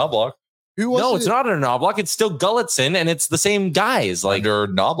under Knobloch. It's not under Knobloch. It's still Gulletson, and it's the same guys. Like under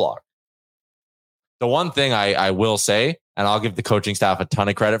Knobloch. The one thing I will say, and I'll give the coaching staff a ton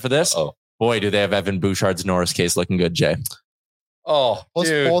of credit for this. Boy, do they have Evan Bouchard's Norris case looking good, Jay. Oh, plus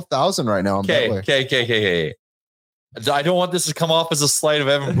 4,000 right now. Okay. I don't want this to come off as a slight of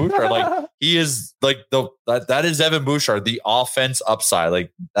Evan Bouchard. Like he is like that is Evan Bouchard, the offense upside.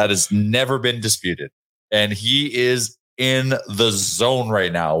 Like that has never been disputed. And he is in the zone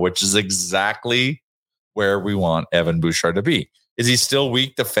right now, which is exactly where we want Evan Bouchard to be. Is he still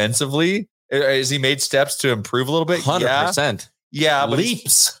weak defensively? Has he made steps to improve a little bit? 100%. Yeah, but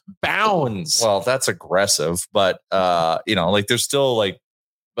leaps, bounds. Well, that's aggressive, but like there's still like,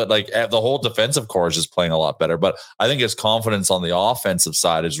 but like the whole defensive core is just playing a lot better. But I think his confidence on the offensive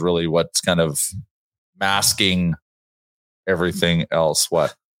side is really what's kind of masking everything else.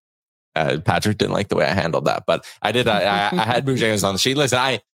 What? Patrick didn't like the way I handled that, but I did. I had Bouchard on the sheet. Listen,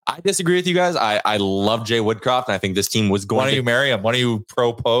 I disagree with you guys. I love Jay Woodcroft, and I think this team was going. Why don't you marry him? Why don't you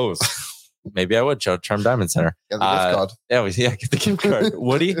propose? Maybe I would. Charm Diamond Center. Get the gift card. Get the gift card.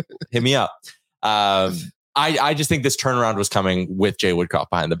 Woody, hit me up. I just think this turnaround was coming with Jay Woodcroft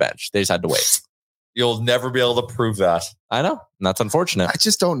behind the bench. They just had to wait. You'll never be able to prove that. I know. And that's unfortunate. I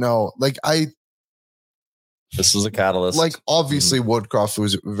just don't know. Like this was a catalyst. Like obviously Woodcroft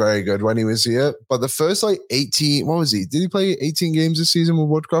was very good when he was here, but the first 18, what was he? Did he play 18 games this season with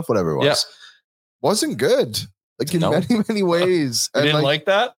Woodcroft? Whatever it was. Yeah. Wasn't good. Like in many ways. You didn't like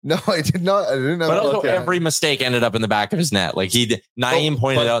that? No, I did not. I didn't know. But also every mistake ended up in the back of his net. Like Naeem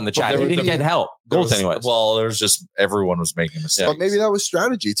pointed out in the chat. He didn't get help. Goals anyways. Well, there's just everyone was making mistakes. But maybe that was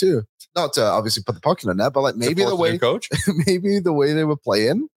strategy too. Not to obviously put the puck in the net, but like maybe the way maybe the way they were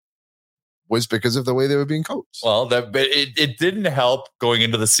playing was because of the way they were being coached. Well, it didn't help going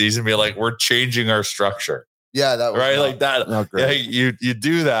into the season. Be like, we're changing our structure. Yeah, that was right, like that. Yeah, you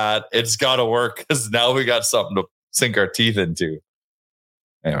do that. It's got to work because now we got something to sink our teeth into.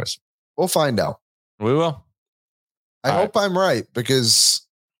 Anyways, we'll find out. We will. I hope I'm right, because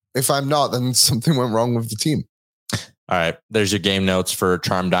if I'm not, then something went wrong with the team. All right, there's your game notes for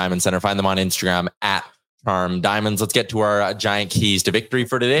Charm Diamond Center. Find them on Instagram at Charm Diamonds. Let's get to our giant keys to victory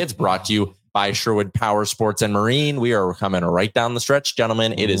for today. It's brought to you by Sherwood Power Sports and Marine. We are coming right down the stretch,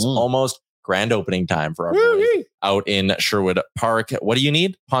 gentlemen. It is almost grand opening time for our boys out in Sherwood Park. What do you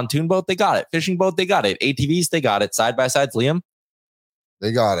need? Pontoon boat? They got it. Fishing boat? They got it. ATVs? They got it. Side-by-sides? Liam?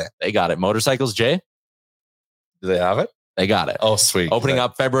 They got it. They got it. Motorcycles? Jay? Do they have it? They got it. Oh, sweet. Opening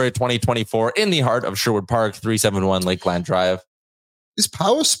up February 2024 in the heart of Sherwood Park, 371 Lakeland Drive. Is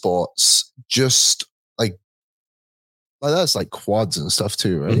Power Sports just like that's like quads and stuff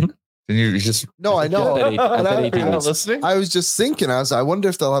too, right? Mm-hmm. You just no, I know. Listening. I was just thinking, I wonder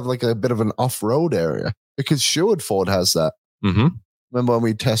if they'll have like a bit of an off-road area, because Sherwood Ford has that. Mm-hmm. Remember when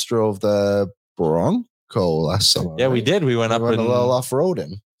we test drove the Bronco last summer? Yeah, right? We did. We went up and a little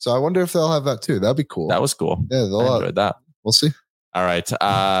off-roading. So I wonder if they'll have that too. That'd be cool. That was cool. Yeah, I enjoyed that. We'll see. All right. Do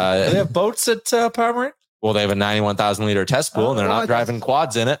they have boats at Power Marine? Well, they have a 91,000 liter test pool, and they're not driving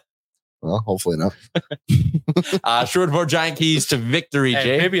quads in it. Well, hopefully not. Sherwood Ford giant keys to victory,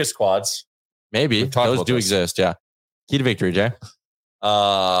 Jay. Maybe it's quads. Maybe. Those do exist, yeah. Key to victory, Jay.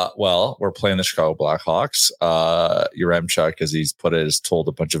 Well, we're playing the Chicago Blackhawks. Yaremchuk, as he's put it, has told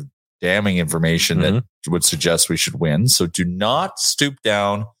a bunch of damning information that would suggest we should win. So do not stoop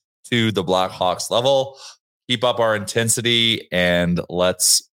down to the Blackhawks level. Keep up our intensity and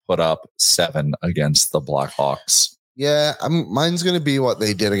let's put up 7 against the Blackhawks. Yeah, mine's going to be what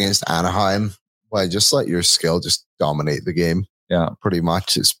they did against Anaheim, where just let your skill just dominate the game. Yeah, pretty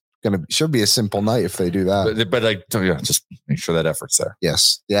much. It's should be a simple night if they do that. But like, just make sure that effort's there.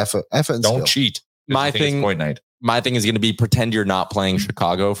 Yes, the effort and don't skill. cheat. My thing is going to be pretend you're not playing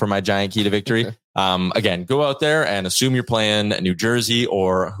Chicago for my giant key to victory. Again, go out there and assume you're playing New Jersey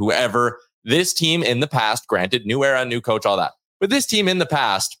or whoever. This team in the past, granted, new era, new coach, all that. But this team in the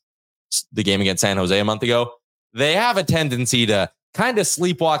past, the game against San Jose a month ago, they have a tendency to kind of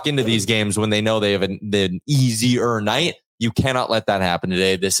sleepwalk into these games when they know they have an easier night. You cannot let that happen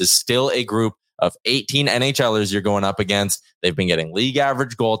today. This is still a group of 18 NHLers you're going up against. They've been getting league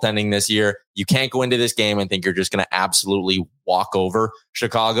average goaltending this year. You can't go into this game and think you're just going to absolutely walk over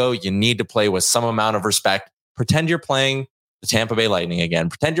Chicago. You need to play with some amount of respect. Pretend you're playing the Tampa Bay Lightning again.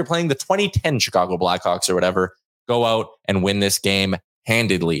 Pretend you're playing the 2010 Chicago Blackhawks or whatever. Go out and win this game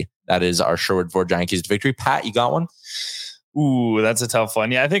handedly. That is our Sherwood Ford Giant Keys to victory. Pat, you got one? Ooh, that's a tough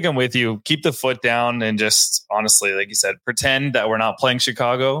one. Yeah, I think I'm with you. Keep the foot down and just honestly, like you said, pretend that we're not playing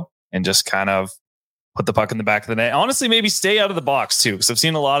Chicago and just kind of put the puck in the back of the net. Honestly, maybe stay out of the box too, because I've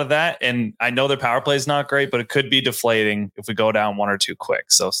seen a lot of that. And I know their power play is not great, but it could be deflating if we go down 1 or 2 quick.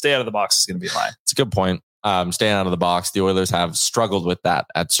 So stay out of the box is going to be mine. It's a good point. Staying out of the box. The Oilers have struggled with that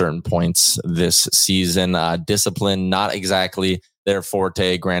at certain points this season. Discipline, not exactly their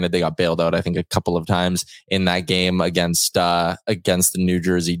forte. Granted, they got bailed out, I think, a couple of times in that game against the New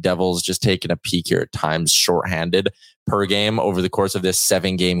Jersey Devils. Just taking a peek here at times shorthanded per game over the course of this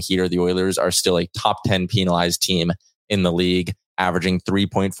 7-game heater. The Oilers are still a top 10 penalized team in the league, averaging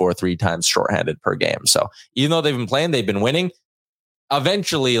 3.43 times shorthanded per game. So even though they've been playing, they've been winning.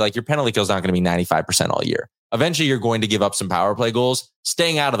 Eventually, like, your penalty kill is not going to be 95% all year. Eventually, you're going to give up some power play goals.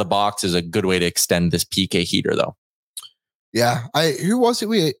 Staying out of the box is a good way to extend this PK heater, though. Yeah, who was it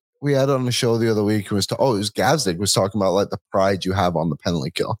we had on the show the other week? Who was it was Gazdig was talking about like the pride you have on the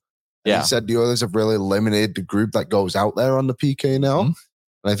penalty kill. And he said the Oilers have really limited the group that goes out there on the PK now, and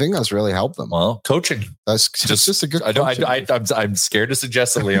I think that's really helped them. Well, coaching. That's just a good. I'm scared to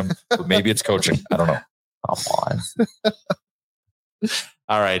suggest it, Liam, but maybe it's coaching. I don't know. Come on.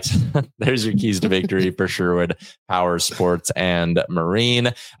 All right. There's your keys to victory for Sherwood Power Sports and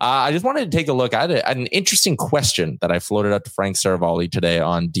Marine. I just wanted to take a look. I had an interesting question that I floated up to Frank Saravalli today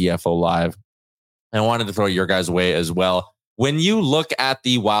on DFO Live. And I wanted to throw your guys' way as well. When you look at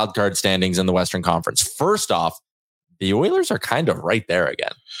the wildcard standings in the Western Conference, first off, the Oilers are kind of right there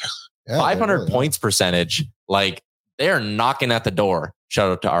again. Yeah, 500 really points percentage. Like, they're knocking at the door. Shout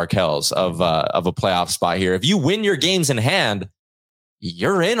out to Arkells of a playoff spot here. If you win your games in hand,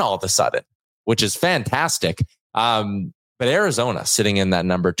 you're in all of a sudden, which is fantastic. But Arizona sitting in that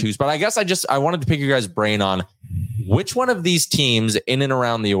number 2 spot. I guess I wanted to pick your guys' brain on which one of these teams in and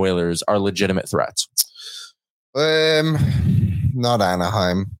around the Oilers are legitimate threats. Not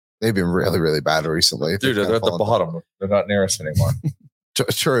Anaheim. They've been really, really bad recently. Dude, they're at the bottom. They're not near us anymore.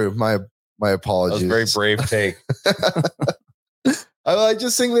 True. My apologies. That was a very brave take. I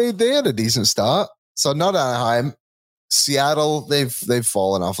just think they had a decent start. So not Anaheim. Seattle, they've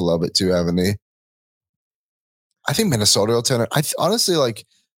fallen off a little bit too, haven't they? I think Minnesota will turn it. Honestly,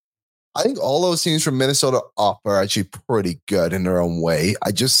 I think all those teams from Minnesota up are actually pretty good in their own way.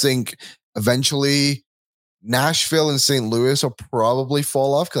 I just think eventually Nashville and St. Louis will probably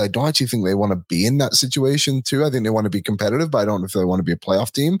fall off because I don't actually think they want to be in that situation too. I think they want to be competitive, but I don't know if they want to be a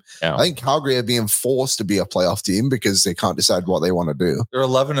playoff team. Yeah. I think Calgary are being forced to be a playoff team because they can't decide what they want to do. They're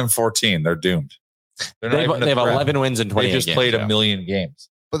 11-14. They're doomed. They have 11 wins in 20 games. They just played a million games.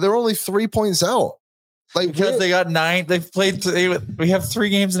 But they're only 3 points out. Because they got 9. They've played. We have 3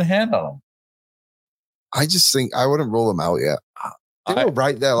 games in hand on them. I just think I wouldn't rule them out yet. They were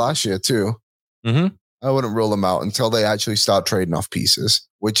right there last year too. Mm-hmm. I wouldn't rule them out until they actually start trading off pieces,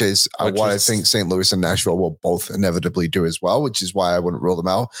 which is what I think St. Louis and Nashville will both inevitably do as well, which is why I wouldn't rule them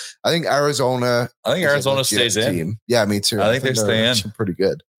out. I think Arizona stays in. Yeah, me too. I think they stay in. Pretty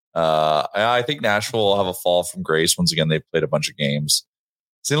good. I think Nashville will have a fall from grace. Once again, they've played a bunch of games.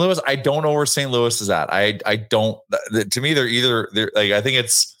 St. Louis, I don't know where St. Louis is at. I don't. To me, they're like, I think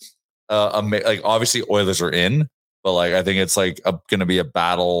it's like, obviously Oilers are in, but like I think it's like going to be a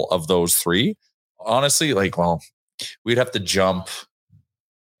battle of those 3. Honestly, we'd have to jump.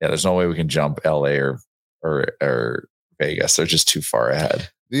 Yeah, there's no way we can jump LA or Vegas. They're just too far ahead.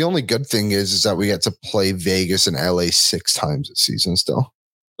 The only good thing is that we get to play Vegas and LA 6 times this season still.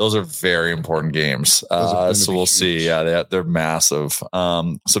 Those are very important games. So we'll see. Yeah, they're massive.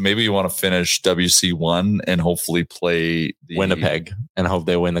 So maybe you want to finish WC1 and hopefully play Winnipeg and hope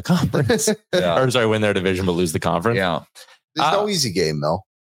they win the conference. Win their division but lose the conference. Yeah. There's no easy game though.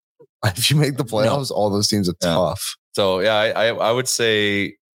 If you make the playoffs, all those teams are tough. So yeah, I would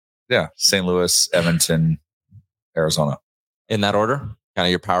say, St. Louis, Edmonton, Arizona. In that order? Kind of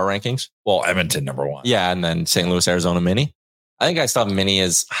your power rankings? Well, Edmonton number 1. Yeah, and then St. Louis, Arizona, Mini. I think I still have Mini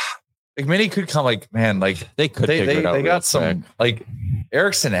as like Mini could come they could figure it out. They got some like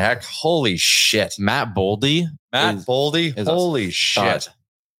Eriksson Ek. Holy shit. Matt Boldy. Holy shit.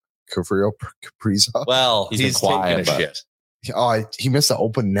 Kaprizov. Well, he's quiet, taking a shit. He missed the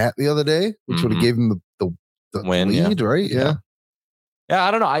open net the other day, which would have gave him the win, lead, right? Yeah. Yeah, I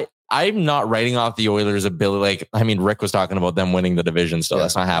don't know. I'm not writing off the Oilers' ability. Rick was talking about them winning the division still.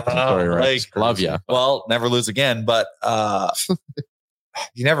 That's not happening. Sorry, Rick. Love you. Well, never lose again, but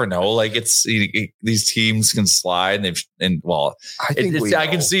you never know. Like these teams can slide, I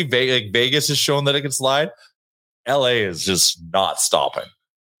can see Vegas has shown that it can slide. LA is just not stopping.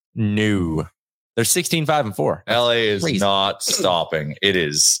 No, they're 16-5-4. LA is not stopping. It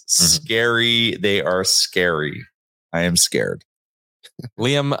is scary. They are scary. I am scared.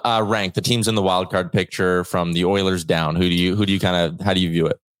 Liam, rank the teams in the wild card picture from the Oilers down. How do you view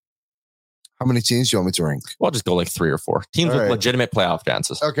it? How many teams do you want me to rank? Well, I'll just go like 3 or 4 teams with legitimate playoff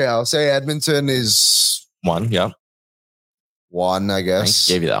chances. Okay, I'll say Edmonton is 1. Yeah, 1. I guess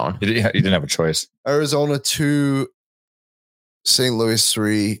gave you that one. You didn't have a choice. Arizona 2, St. Louis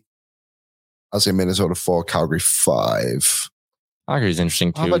 3. I'll say Minnesota 4, Calgary 5. Calgary's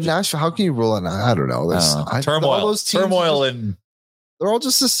interesting too. How about Nashville? How can you rule on that? I don't know. Turmoil in. They're all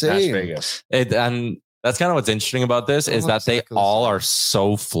just the same. Vegas. And that's kind of what's interesting about this is that they all are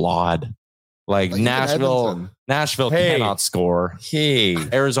so flawed. Like Nashville cannot score. Hey,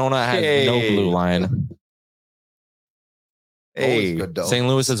 Arizona has no blue line. Hey, St.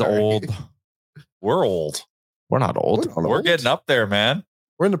 Louis is old. We're old. We're not old. We're getting up there, man.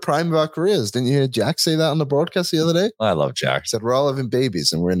 We're in the prime of our careers. Didn't you hear Jack say that on the broadcast the other day? I love Jack. He said we're all having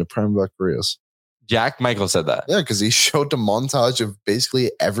babies and we're in the prime of our careers. Jack Michael said that. Yeah, because he showed the montage of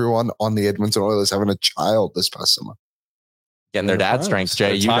basically everyone on the Edmonton Oilers having a child this past summer. Getting their dad strength,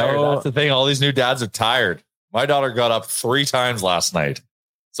 Jay. That's the thing. All these new dads are tired. My daughter got up 3 times last night.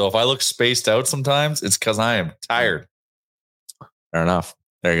 So if I look spaced out sometimes, it's because I am tired. Fair enough.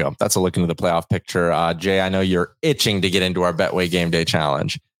 There you go. That's a look into the playoff picture. Jay, I know you're itching to get into our Betway Game Day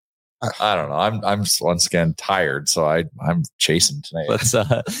Challenge. I don't know. I'm once again tired, so I'm chasing tonight.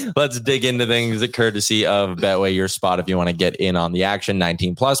 Let's dig into things courtesy of Betway, your spot if you want to get in on the action.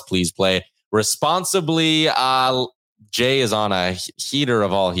 19 plus, please play responsibly. Jay is on a heater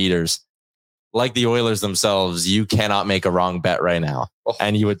of all heaters. Like the Oilers themselves, you cannot make a wrong bet right now.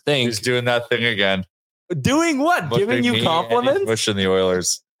 And you would think he's doing that thing again. Doing what? Giving you compliments? Pushing the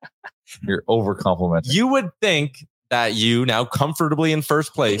Oilers. You're over complimenting. You would think that you, now comfortably in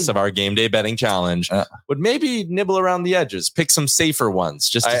first place of our game day betting challenge, would maybe nibble around the edges, pick some safer ones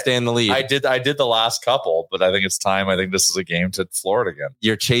just to stay in the lead. I did the last couple, but I think it's time. I think this is a game to floor it again.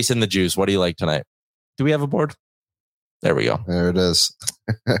 You're chasing the juice. What do you like tonight? Do we have a board? There we go. There it is.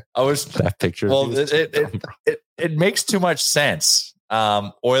 I was that picture. Well, it makes too much sense.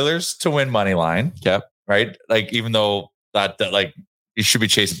 Oilers to win money line. Yep. Right. Like, even though that like you should be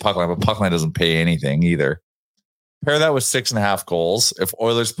chasing puck line, but puck line doesn't pay anything either. Pair that with 6.5 goals. If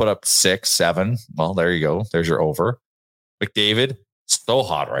Oilers put up 6, 7, well, there you go. There's your over. McDavid, so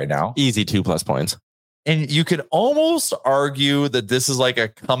hot right now. Easy 2+ points. And you can almost argue that this is like a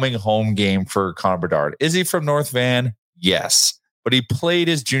coming home game for Connor Bedard. Is he from North Van? Yes. But he played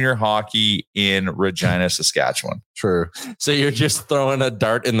his junior hockey in Regina, Saskatchewan. True. So you're just throwing a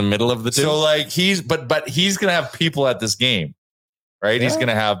dart in the middle of the two? So like he's going to have people at this game. Right. Yeah. He's going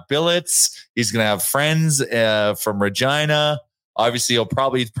to have billets. He's going to have friends from Regina. Obviously,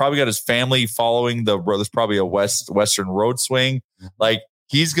 he's probably got his family following the road. There's probably a Western road swing. Like,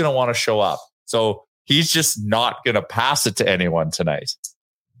 he's going to want to show up. So he's just not going to pass it to anyone tonight.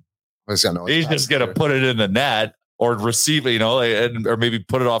 He's just going to put it in the net or receive it, or maybe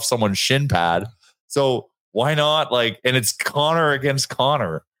put it off someone's shin pad. So why not? Like, and it's Connor against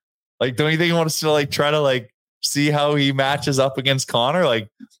Connor. Like, don't you think you want to still try to see how he matches up against Connor? Like,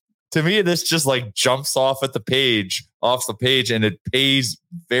 to me, this just jumps off the page, and it pays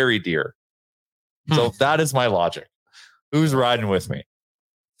very dear. So that is my logic. Who's riding with me?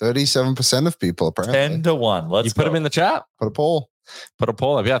 37% of people, apparently. 10-1. Let's put them in the chat. Put a poll. Put a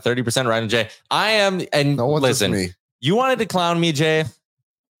poll up. Yeah, 30% riding Jay. I am, and no one's listen, me. You wanted to clown me, Jay.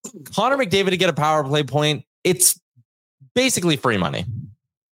 Connor McDavid to get a power play point, it's basically free money.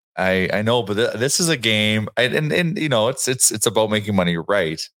 I know, but this is a game, and you know, it's about making money,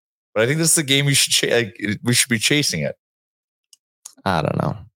 right? But I think this is a game we should be chasing it. I don't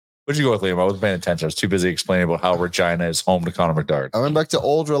know. What'd you go with, Liam? I wasn't paying attention. I was too busy explaining about how Regina is home to Connor McDavid. I went back to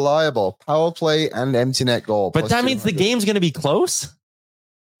old reliable power play and empty net goal. But that means the game's going to be close.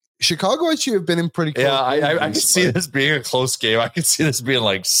 Chicago actually have been in pretty close. Yeah, I can see this being a close game. I can see this being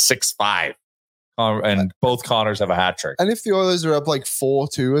like 6-5. And both Connors have a hat trick. And if the Oilers are up like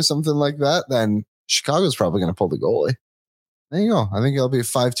 4-2 or something like that, then Chicago's probably going to pull the goalie. There you go. I think it'll be a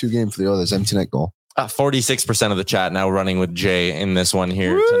 5-2 game for the Oilers. Empty net goal. 46% of the chat now running with Jay in this one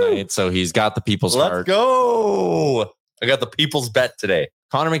here tonight. So he's got the people's heart. Let's go. I got the people's bet today.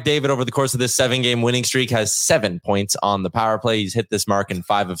 Connor McDavid, over the course of this 7-game winning streak, has 7 points on the power play. He's hit this mark in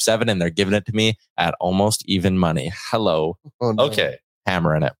 5 of 7, and they're giving it to me at almost even money. Hello. Oh, no. Okay.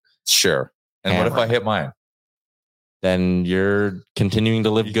 Hammering it. Sure. And what if I hit mine? Then you're continuing to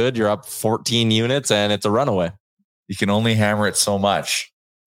live good. You're up 14 units, and it's a runaway. You can only hammer it so much.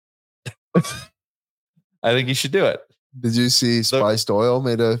 I think you should do it. Did you see Spiced Oil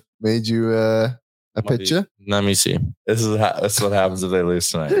made you a picture? Let me see. This is what happens if they lose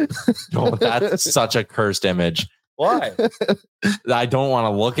tonight. Oh, that's such a cursed image. Why? I don't want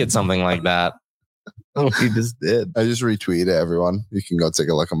to look at something like that. Oh, he just did. I just retweeted it, everyone. You can go take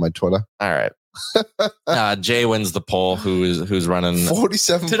a look on my Twitter. All right. Jay wins the poll. Who's running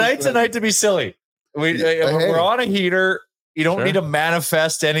 47 tonight's a night to be silly. We're on a heater. You don't need to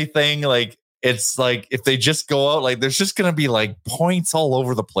manifest anything. Like, it's like if they just go out, like there's just going to be like points all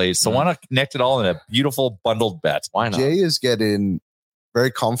over the place. So why not connect it all in a beautiful bundled bet? Why not? Jay is getting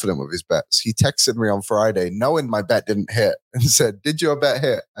very confident with his bets. He texted me on Friday, knowing my bet didn't hit, and said, "Did your bet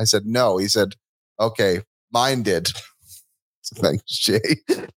hit?" I said, "No." He said, "Okay, mine did." So thanks, Jay.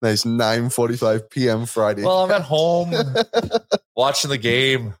 Nice 9:45 p.m. Friday. Well, I'm at home watching the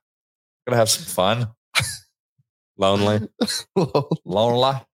game. Gonna have some fun. Lonely.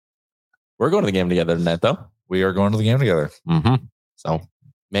 We're going to the game together tonight, though. We are going to the game together. Mm-hmm. So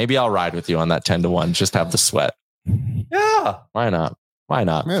maybe I'll ride with you on that 10-1. Just have the sweat. Yeah. Why not?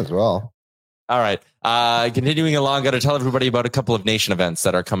 May as well. All right. Continuing along, got to tell everybody about a couple of nation events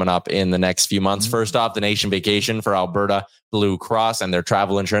that are coming up in the next few months. First off, the Nation Vacation for Alberta Blue Cross and their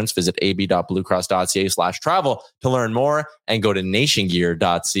travel insurance. Visit ab.bluecross.ca/travel to learn more and go to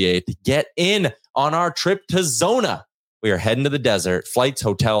nationgear.ca to get in on our trip to Zona. We are heading to the desert. Flights,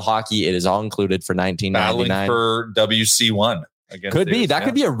 hotel, hockey. It is all included for $19.99. Battling for WC1. Could be. That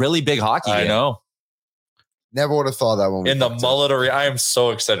could be a really big hockey game. I know. Never would have thought that one. In the Mullet Arena. I am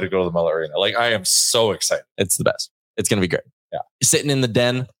so excited to go to the Mullet Arena. Like, I am so excited. It's the best. It's going to be great. Yeah. Sitting in the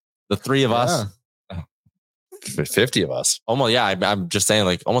den, the three of us. 50 of us. Almost, yeah. I'm just saying,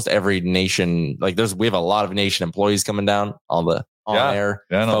 like, almost every nation, like, we have a lot of nation employees coming down, all the on-air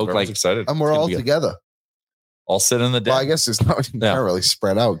folk. Like, excited. And we're all together. All sit in the den. Well, I guess it's not can't really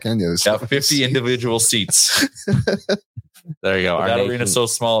spread out, can you? Yeah, 50 individual seats. There you go. That arena's so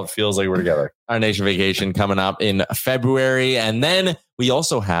small, it feels like we're together. Our Nation Vacation coming up in February. And then we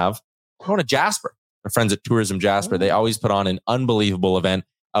also have going to Jasper. Our friends at Tourism Jasper, they always put on an unbelievable event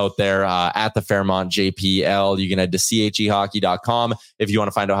out there at the Fairmont JPL. You can head to chehockey.com if you want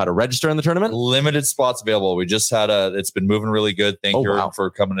to find out how to register in the tournament. Limited spots available. We just had it's been moving really good. Thank you for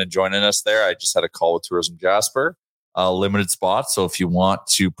coming and joining us there. I just had a call with Tourism Jasper. Limited spots. So if you want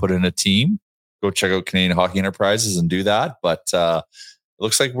to put in a team, go check out Canadian Hockey Enterprises and do that. But it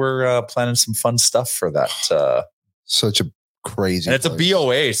looks like we're planning some fun stuff for that. Such a crazy. And it's a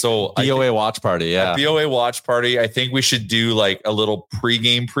BOA. So BOA watch party. Yeah. BOA watch party. I think we should do like a little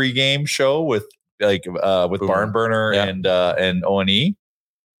pregame show with Barn Burner and O&E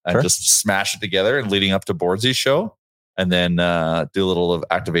and just smash it together and leading up to Boardsy's show. And then do a little of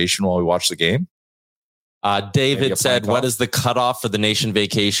activation while we watch the game. David said, what is the cutoff for the Nation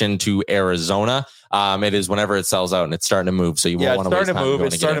Vacation to Arizona? It is whenever it sells out and it's starting to move. So you won't want to waste time.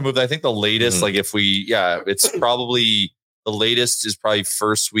 It's starting to move. I think the latest, like it's probably the latest is probably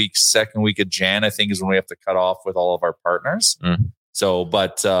first week, second week of Jan, I think is when we have to cut off with all of our partners. So,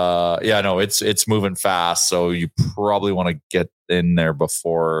 but it's moving fast. So you probably want to get in there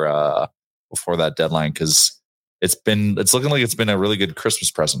before that deadline. Cause it's looking like it's been a really good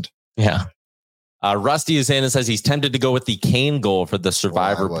Christmas present. Yeah. Rusty is in and says he's tempted to go with the Kane goal for the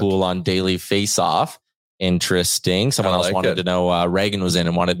survivor pool on Daily Face-Off. Interesting. Someone else wanted to know, Reagan was in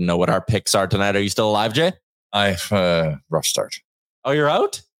and wanted to know what our picks are tonight. Are you still alive, Jay? Rough start. Oh, you're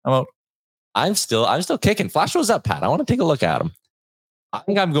out? I'm out. I'm still kicking. Flash those up, Pat. I want to take a look at him. I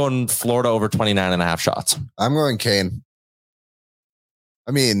think I'm going Florida over 29.5 shots. I'm going Kane.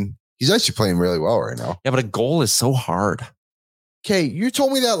 I mean, he's actually playing really well right now. Yeah, but a goal is so hard. Okay, you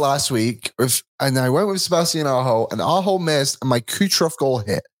told me that last week, and I went with Sebastian Aho, and Aho missed, and my Kucherov goal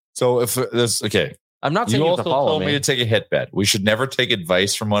hit. So if this, okay, I'm not saying you you also have to follow told me to take a hit bet. We should never take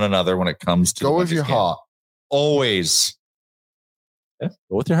advice from one another when it comes to Go with your heart. Always. Yeah,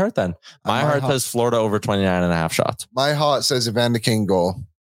 go with your heart then. My heart says Florida over 29.5 shots. My heart says Evander King goal.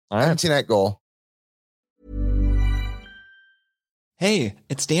 All right. Empty net goal. Hey,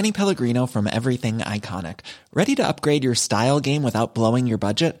 it's Danny Pellegrino from Everything Iconic. Ready to upgrade your style game without blowing your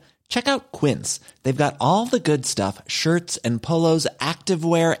budget? Check out Quince. They've got all the good stuff, shirts and polos,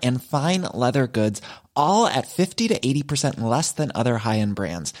 activewear, and fine leather goods, all at 50 to 80% less than other high-end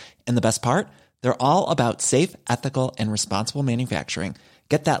brands. And the best part? They're all about safe, ethical, and responsible manufacturing.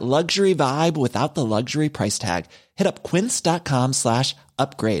 Get that luxury vibe without the luxury price tag. Hit up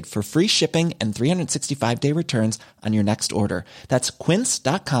quince.com/upgrade for free shipping and 365-day returns on your next order. That's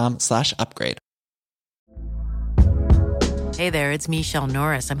quince.com/upgrade. Hey there, it's Michelle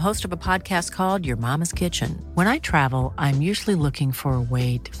Norris. I'm host of a podcast called Your Mama's Kitchen. When I travel, I'm usually looking for a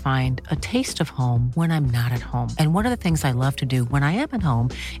way to find a taste of home when I'm not at home. And one of the things I love to do when I am at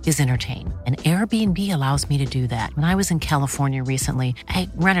home is entertain. And Airbnb allows me to do that. When I was in California recently, I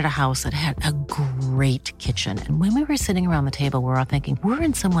rented a house that had a great kitchen. And when we were sitting around the table, we were all thinking, we're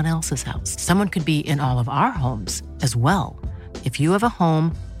in someone else's house. Someone could be in all of our homes as well. If you have a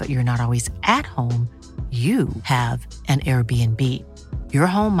home, but you're not always at home, you have an Airbnb. Your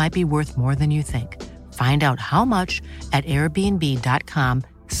home might be worth more than you think. Find out how much at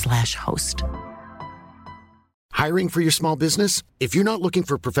airbnb.com/host. Hiring for your small business? If you're not looking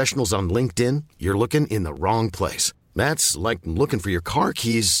for professionals on LinkedIn, you're looking in the wrong place. That's like looking for your car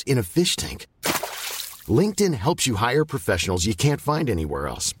keys in a fish tank. LinkedIn helps you hire professionals you can't find anywhere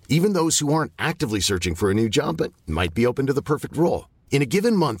else, even those who aren't actively searching for a new job but might be open to the perfect role. In a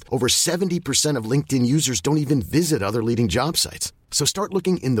given month, over 70% of LinkedIn users don't even visit other leading job sites. So start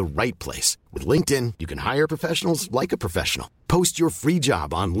looking in the right place. With LinkedIn, you can hire professionals like a professional. Post your free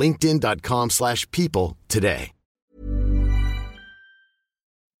job on linkedin.com/people today.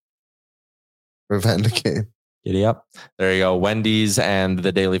 Evander King. Giddy up. There you go. Wendy's and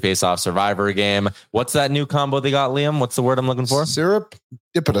the Daily Face-Off Survivor game. What's that new combo they got, Liam? What's the word I'm looking for? Syrup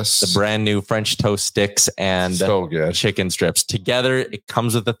Dipidus. The brand new French toast sticks and So good. chicken strips. Together, it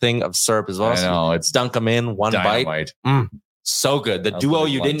comes with a thing of syrup as well. I know. It's dunk them in one Dynamite. bite. So good. The That's duo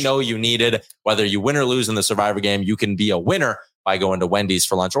like you lunch. didn't know you needed. Whether you win or lose in the Survivor game, you can be a winner by going to Wendy's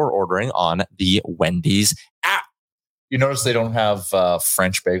for lunch or ordering on the Wendy's app. You notice they don't have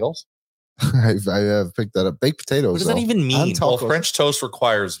French bagels? I have picked that up. Baked potatoes. What does that though. even mean? And Well, tacos. French toast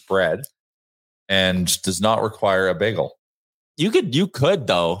requires bread and does not require a bagel. You could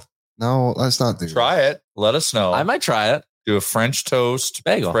though. No, let's not do Try it. Let us know. I might try it. do a French toast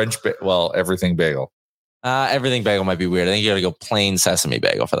Bagel. Everything bagel. Everything bagel might be weird. I think you got to go plain sesame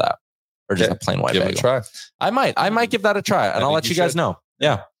bagel for that, or just Okay. a plain white Give bagel. it a try. I might give that a try, and I'll think let you you guys should. know.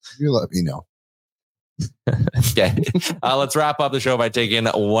 Yeah. You let me know. Okay. Let's wrap up the show by taking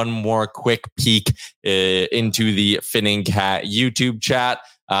one more quick peek into the Finning Cat YouTube chat.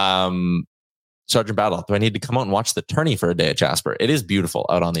 Sergeant Battle, do I need to come out and watch the tourney for a day at Jasper? It is beautiful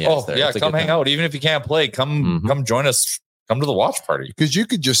out on the ice there. Yeah, It's a come good hang time. out. Even if you can't play, come join us. Come to the watch party. Because you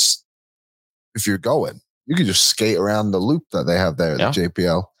could just, if you're going, you could just skate around the loop that they have there at the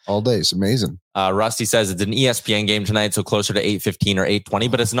JPL all day. It's amazing. Rusty says it's an ESPN game tonight, so closer to 8:15 or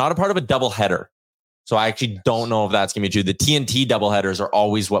 8:20, but it's not a part of a doubleheader. So I actually don't know if that's going to be true. The TNT doubleheaders are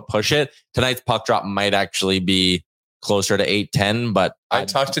always what push it. Tonight's puck drop might actually be closer to 8:10, but I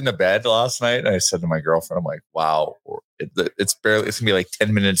tucked into bed last night and I said to my girlfriend, I'm like, wow, it's going to be like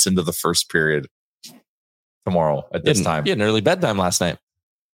 10 minutes into the first period tomorrow at this time. You had an early bedtime last night.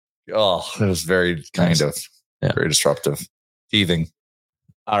 Oh, it was very very disruptive. Teething.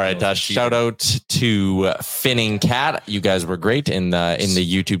 All right. Shout out to Finning Cat. You guys were great in the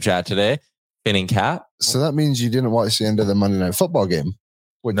YouTube chat today. Finning Cat. So that means you didn't watch the end of the Monday Night Football game,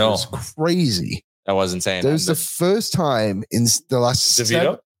 which was crazy. That was insane. There's the first time in the last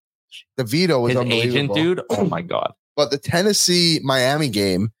DeVito? DeVito was His unbelievable. agent, dude. Oh my God. But the Tennessee Miami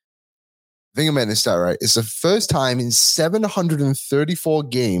game, I think I'm getting this stat right. It's the first time in 734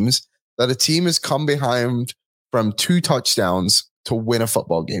 games that a team has come behind from 2 touchdowns to win a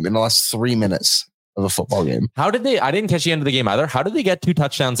football game in the last 3 minutes of a football game. How did they? I didn't catch the end of the game either. How did they get 2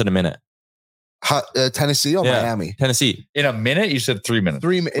 touchdowns in a minute? Tennessee or Miami? Tennessee. In a minute? You said 3 minutes.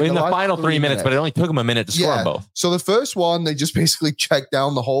 In the last final 3 minutes, but it only took them a minute to score them both. So the first one, they just basically checked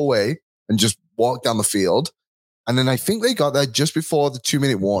down the whole way and just walked down the field. And then I think they got there just before the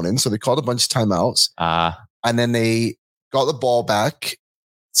 2-minute warning. So they called a bunch of timeouts. And then they got the ball back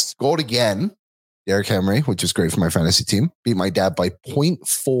scored again. Derrick Henry, which was great for my fantasy team, beat my dad by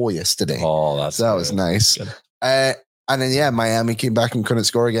 0.4 yesterday. Oh, that was nice. And then, Miami came back and couldn't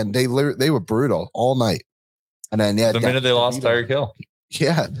score again. They were brutal all night. And then, the minute they lost Tyreek Hill.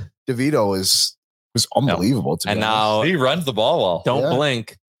 Yeah. DeVito was unbelievable. And now he runs the ball well. Don't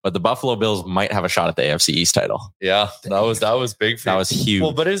blink. But the Buffalo Bills might have a shot at the AFC East title. Yeah, that was big for That was huge.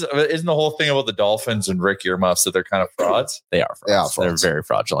 Well, but isn't the whole thing about the Dolphins and Rick Earmuffs that they're kind of frauds? They are frauds. They're very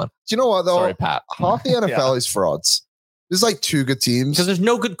fraudulent. Do you know what, though? Sorry, Pat. Half the NFL is frauds. There's like two good teams. Because there's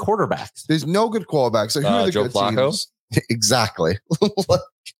no good quarterbacks. There's no good quarterbacks. So who are the Joe good Flacco? teams? Exactly.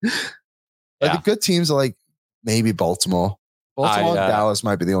 The good teams are like maybe Baltimore. Baltimore and Dallas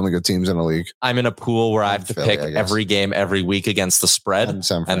might be the only good teams in the league. I'm in a pool where I have to pick every game every week against the spread.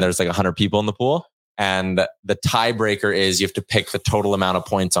 And there's like 100 people in the pool. And the tiebreaker is you have to pick the total amount of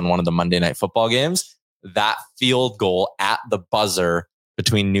points on one of the Monday Night Football games. That field goal at the buzzer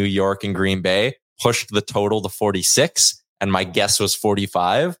between New York and Green Bay pushed the total to 46. And my guess was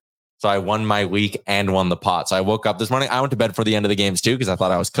 45. So I won my week and won the pot. So I woke up this morning. I went to bed for the end of the games too because I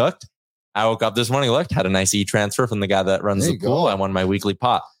thought I was cooked. I woke up this morning, looked, had a nice e-transfer from the guy that runs the pool. I won my weekly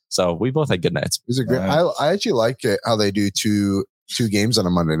pot. So we both had good nights. It was a great. I actually like it how they do two games on a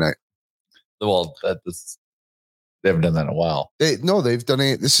Monday night. Well, they haven't done that in a while. They've done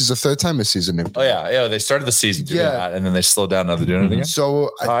it. This is the third time this season. Oh yeah. They started the season doing that, and then they slowed down. Now they're doing it again.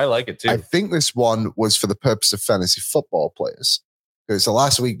 So I like it too. I think this one was for the purpose of fantasy football players. It's the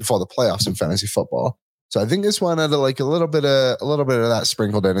last week before the playoffs in fantasy football. So I think this one had a little bit of that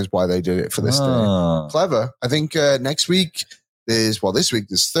sprinkled in is why they did it for this day. Clever. I think next week this week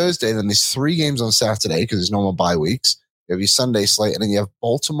there's Thursday, then there's 3 games on Saturday because there's normal bye weeks. You have your Sunday slate, and then you have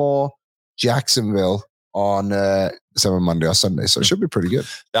Baltimore, Jacksonville on Monday or Sunday. So it should be pretty good.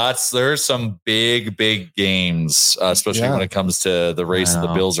 There's some big games, especially when it comes to the race that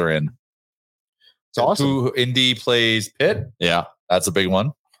the Bills are in. It's awesome. Indy plays Pitt. Yeah, that's a big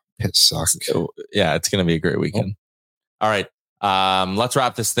one. Pitt sucks. Yeah, it's going to be a great weekend. All right. Let's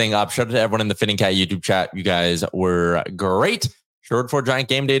wrap this thing up. Shout out to everyone in the Fitting Cat YouTube chat. You guys were great. Short for Giant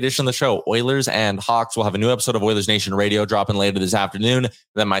Game Day edition of the show. Oilers and Hawks will have a new episode of Oilers Nation Radio dropping later this afternoon.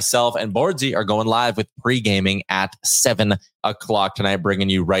 Then myself and Bordsy are going live with pre-gaming at 7 o'clock tonight,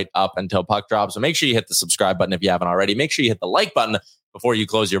 bringing you right up until puck drop. So make sure you hit the subscribe button if you haven't already. Make sure you hit the like button before you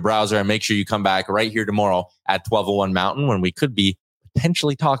close your browser, and make sure you come back right here tomorrow at 12:01 Mountain when we could be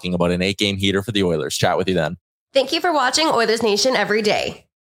potentially talking about an 8-game heater for the Oilers. Chat with you then. Thank you for watching Oilers Nation every day.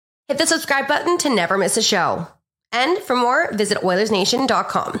 Hit the subscribe button to never miss a show. And for more, visit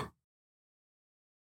OilersNation.com.